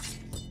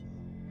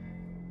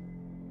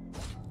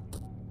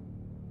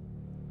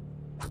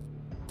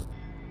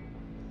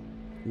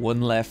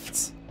 One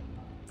left.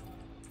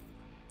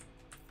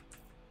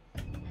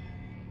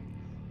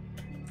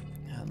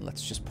 And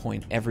let's just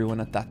point everyone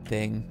at that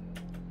thing.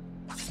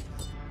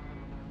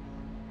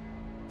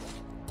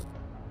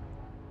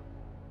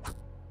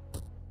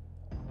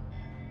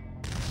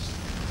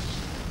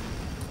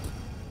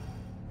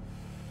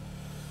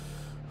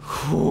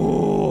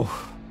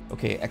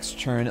 Okay, X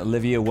turn,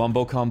 Olivia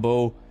wombo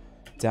combo,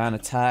 Dan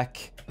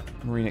attack,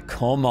 Marina,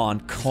 come on,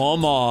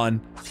 come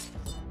on.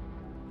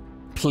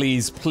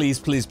 Please, please,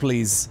 please,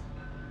 please.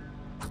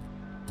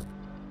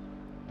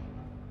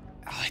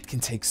 Oh, it can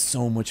take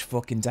so much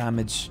fucking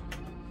damage.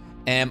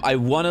 I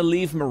want to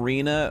leave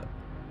Marina.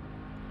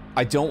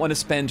 I don't want to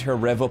spend her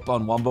rev up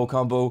on wombo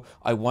combo.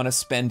 I want to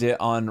spend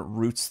it on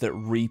Roots that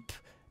reap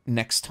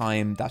next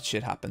time that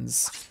shit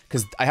happens.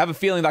 Because I have a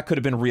feeling that could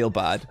have been real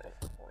bad.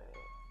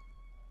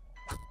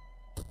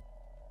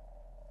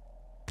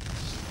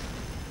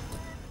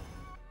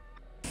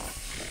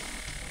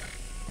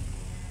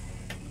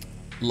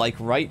 Like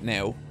right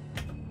now.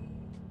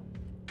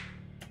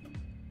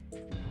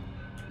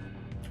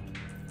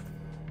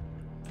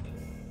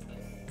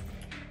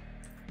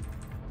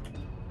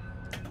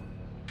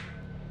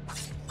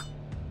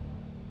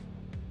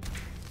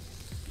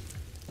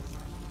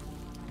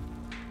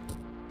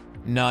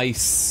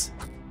 Nice.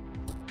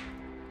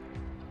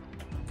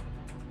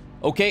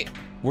 Okay,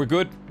 we're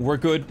good. We're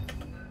good.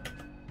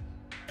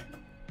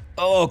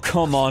 Oh,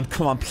 come on.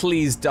 Come on.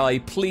 Please die.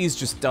 Please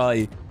just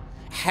die.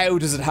 How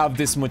does it have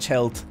this much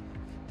health?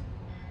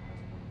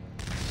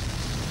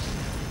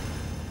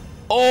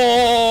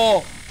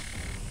 Oh!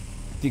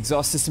 The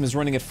exhaust system is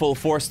running at full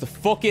force. The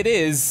fuck it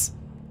is.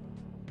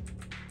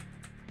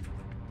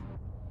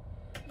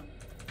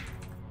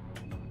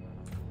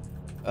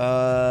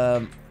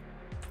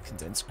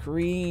 Condensed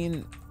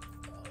green.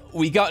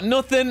 We got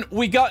nothing.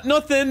 We got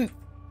nothing.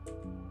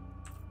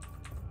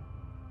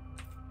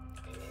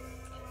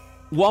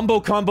 Wombo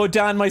combo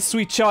Dan, my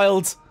sweet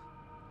child.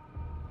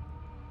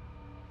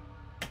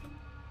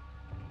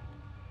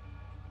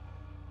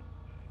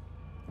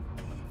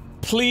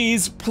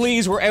 Please,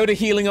 please, we're out of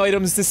healing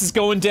items. This is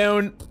going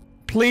down.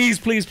 Please,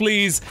 please,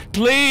 please,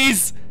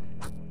 please.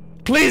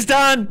 Please,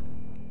 Dan.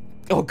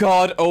 Oh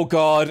God, oh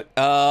God.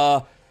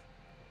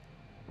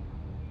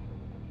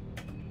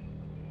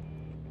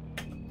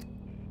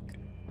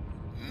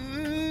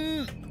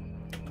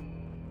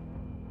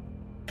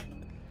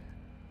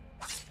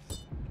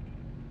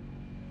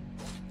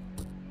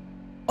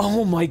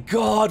 Oh my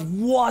God,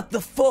 what the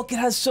fuck? It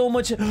has so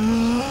much.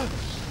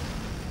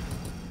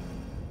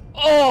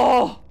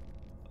 Oh!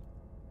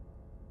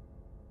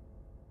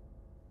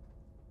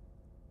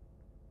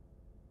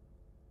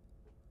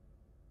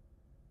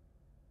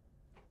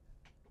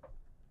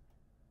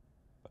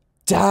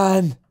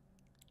 Dan!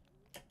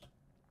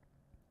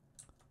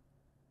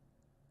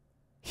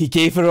 He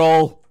gave it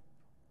all.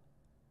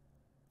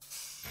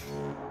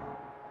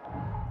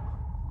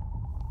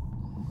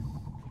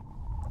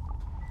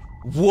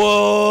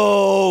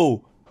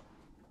 Whoa!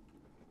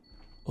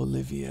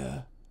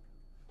 Olivia,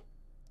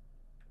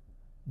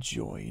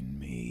 join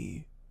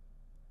me.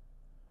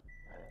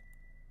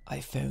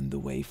 I found the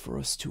way for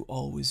us to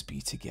always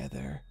be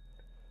together.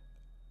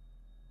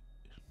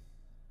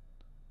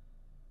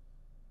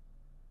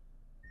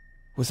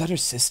 Was that her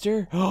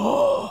sister?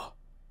 Oh!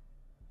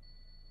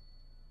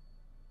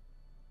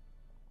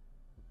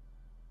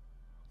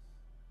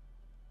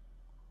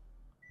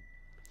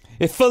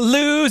 If I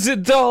lose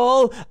it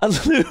all, I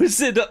lose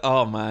it all.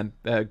 Oh man,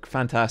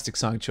 fantastic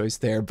song choice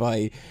there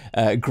by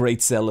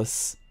Great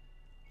Zealous.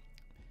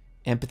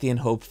 Empathy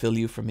and hope fill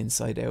you from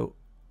inside out.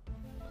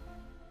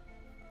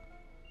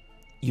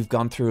 You've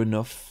gone through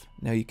enough,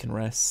 now you can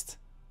rest.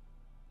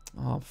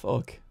 Oh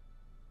fuck.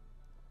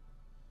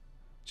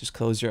 Just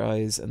close your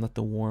eyes and let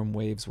the warm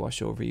waves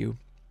wash over you.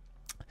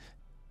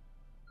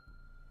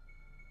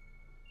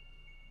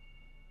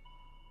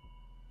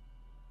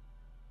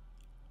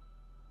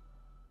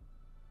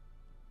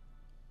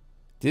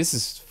 This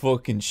is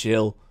fucking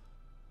chill.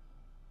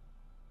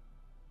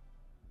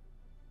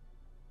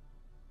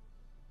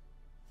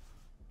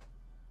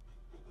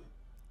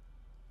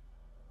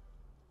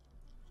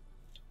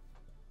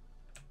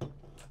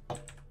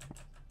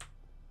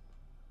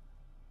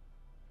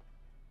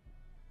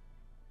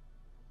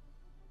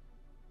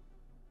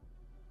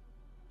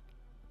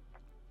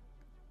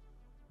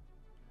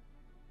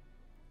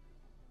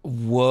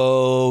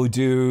 Whoa,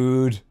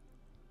 dude.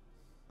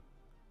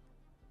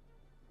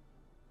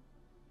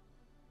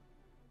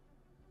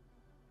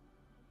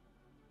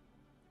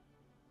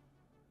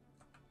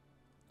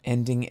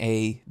 Ending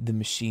A, the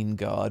machine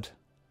god.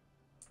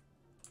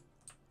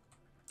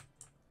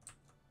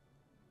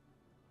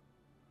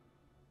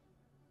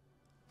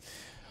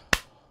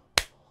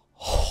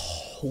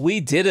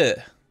 We did it.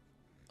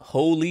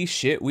 Holy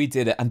shit, we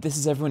did it. And this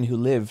is everyone who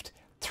lived.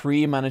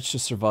 3 managed to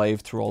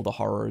survive through all the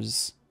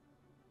horrors.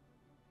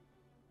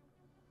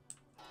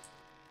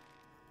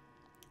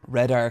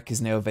 Red Arc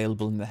is now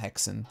available in the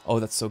Hexen. Oh,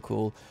 that's so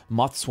cool.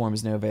 Moth Swarm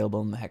is now available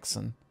in the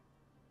Hexen.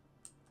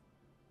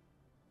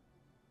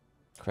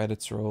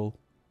 Credits roll.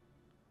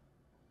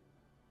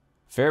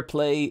 Fair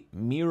play,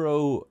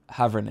 Miro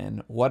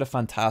Havernen. What a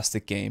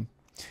fantastic game.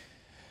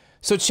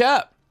 So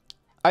chat,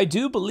 I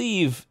do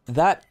believe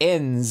that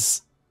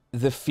ends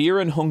the Fear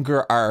and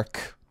Hunger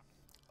arc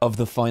of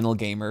the final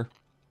gamer.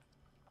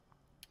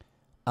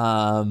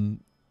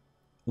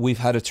 We've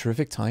had a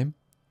terrific time.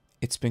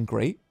 It's been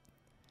great.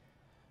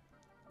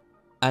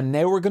 And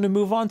now we're going to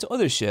move on to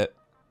other shit.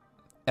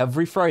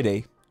 Every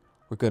Friday,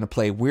 we're going to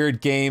play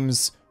weird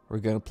games. We're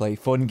going to play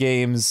fun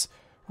games.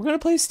 We're going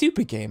to play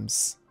stupid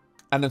games.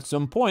 And at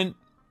some point,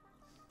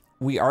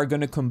 we are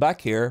going to come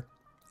back here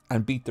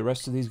and beat the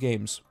rest of these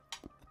games.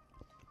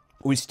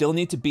 We still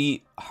need to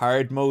beat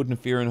hard mode in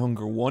Fear and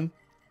Hunger 1.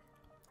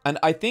 And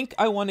I think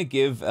I want to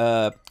give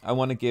the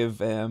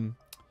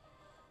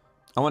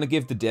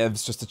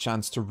devs just a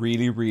chance to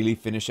really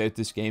finish out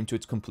this game to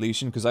its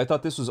completion, because I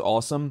thought this was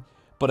awesome.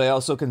 But I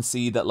also can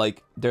see that,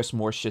 like, there's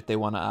more shit they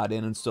want to add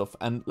in and stuff.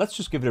 And let's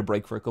just give it a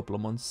break for a couple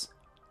of months.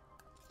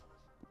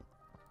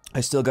 I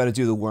still got to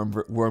do the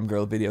Worm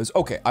Girl videos.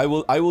 Okay, I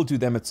will do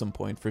them at some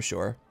point for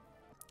sure.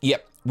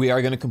 Yep, we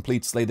are going to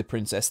complete Slay the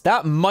Princess.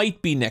 That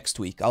might be next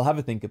week. I'll have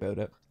a think about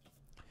it.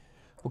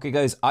 Okay,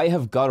 guys, I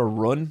have got to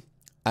run.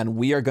 And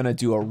we are going to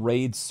do a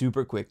raid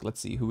super quick. Let's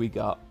see who we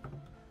got.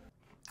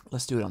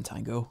 Let's do it on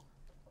Tango.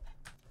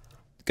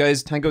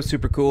 Guys, Tango's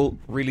super cool.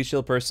 Really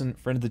chill person.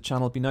 Friend of the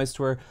channel. Be nice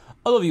to her.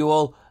 I love you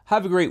all.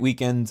 Have a great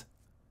weekend.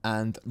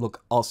 And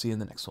look, I'll see you in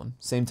the next one.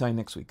 Same time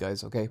next week,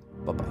 guys. Okay?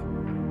 Bye-bye.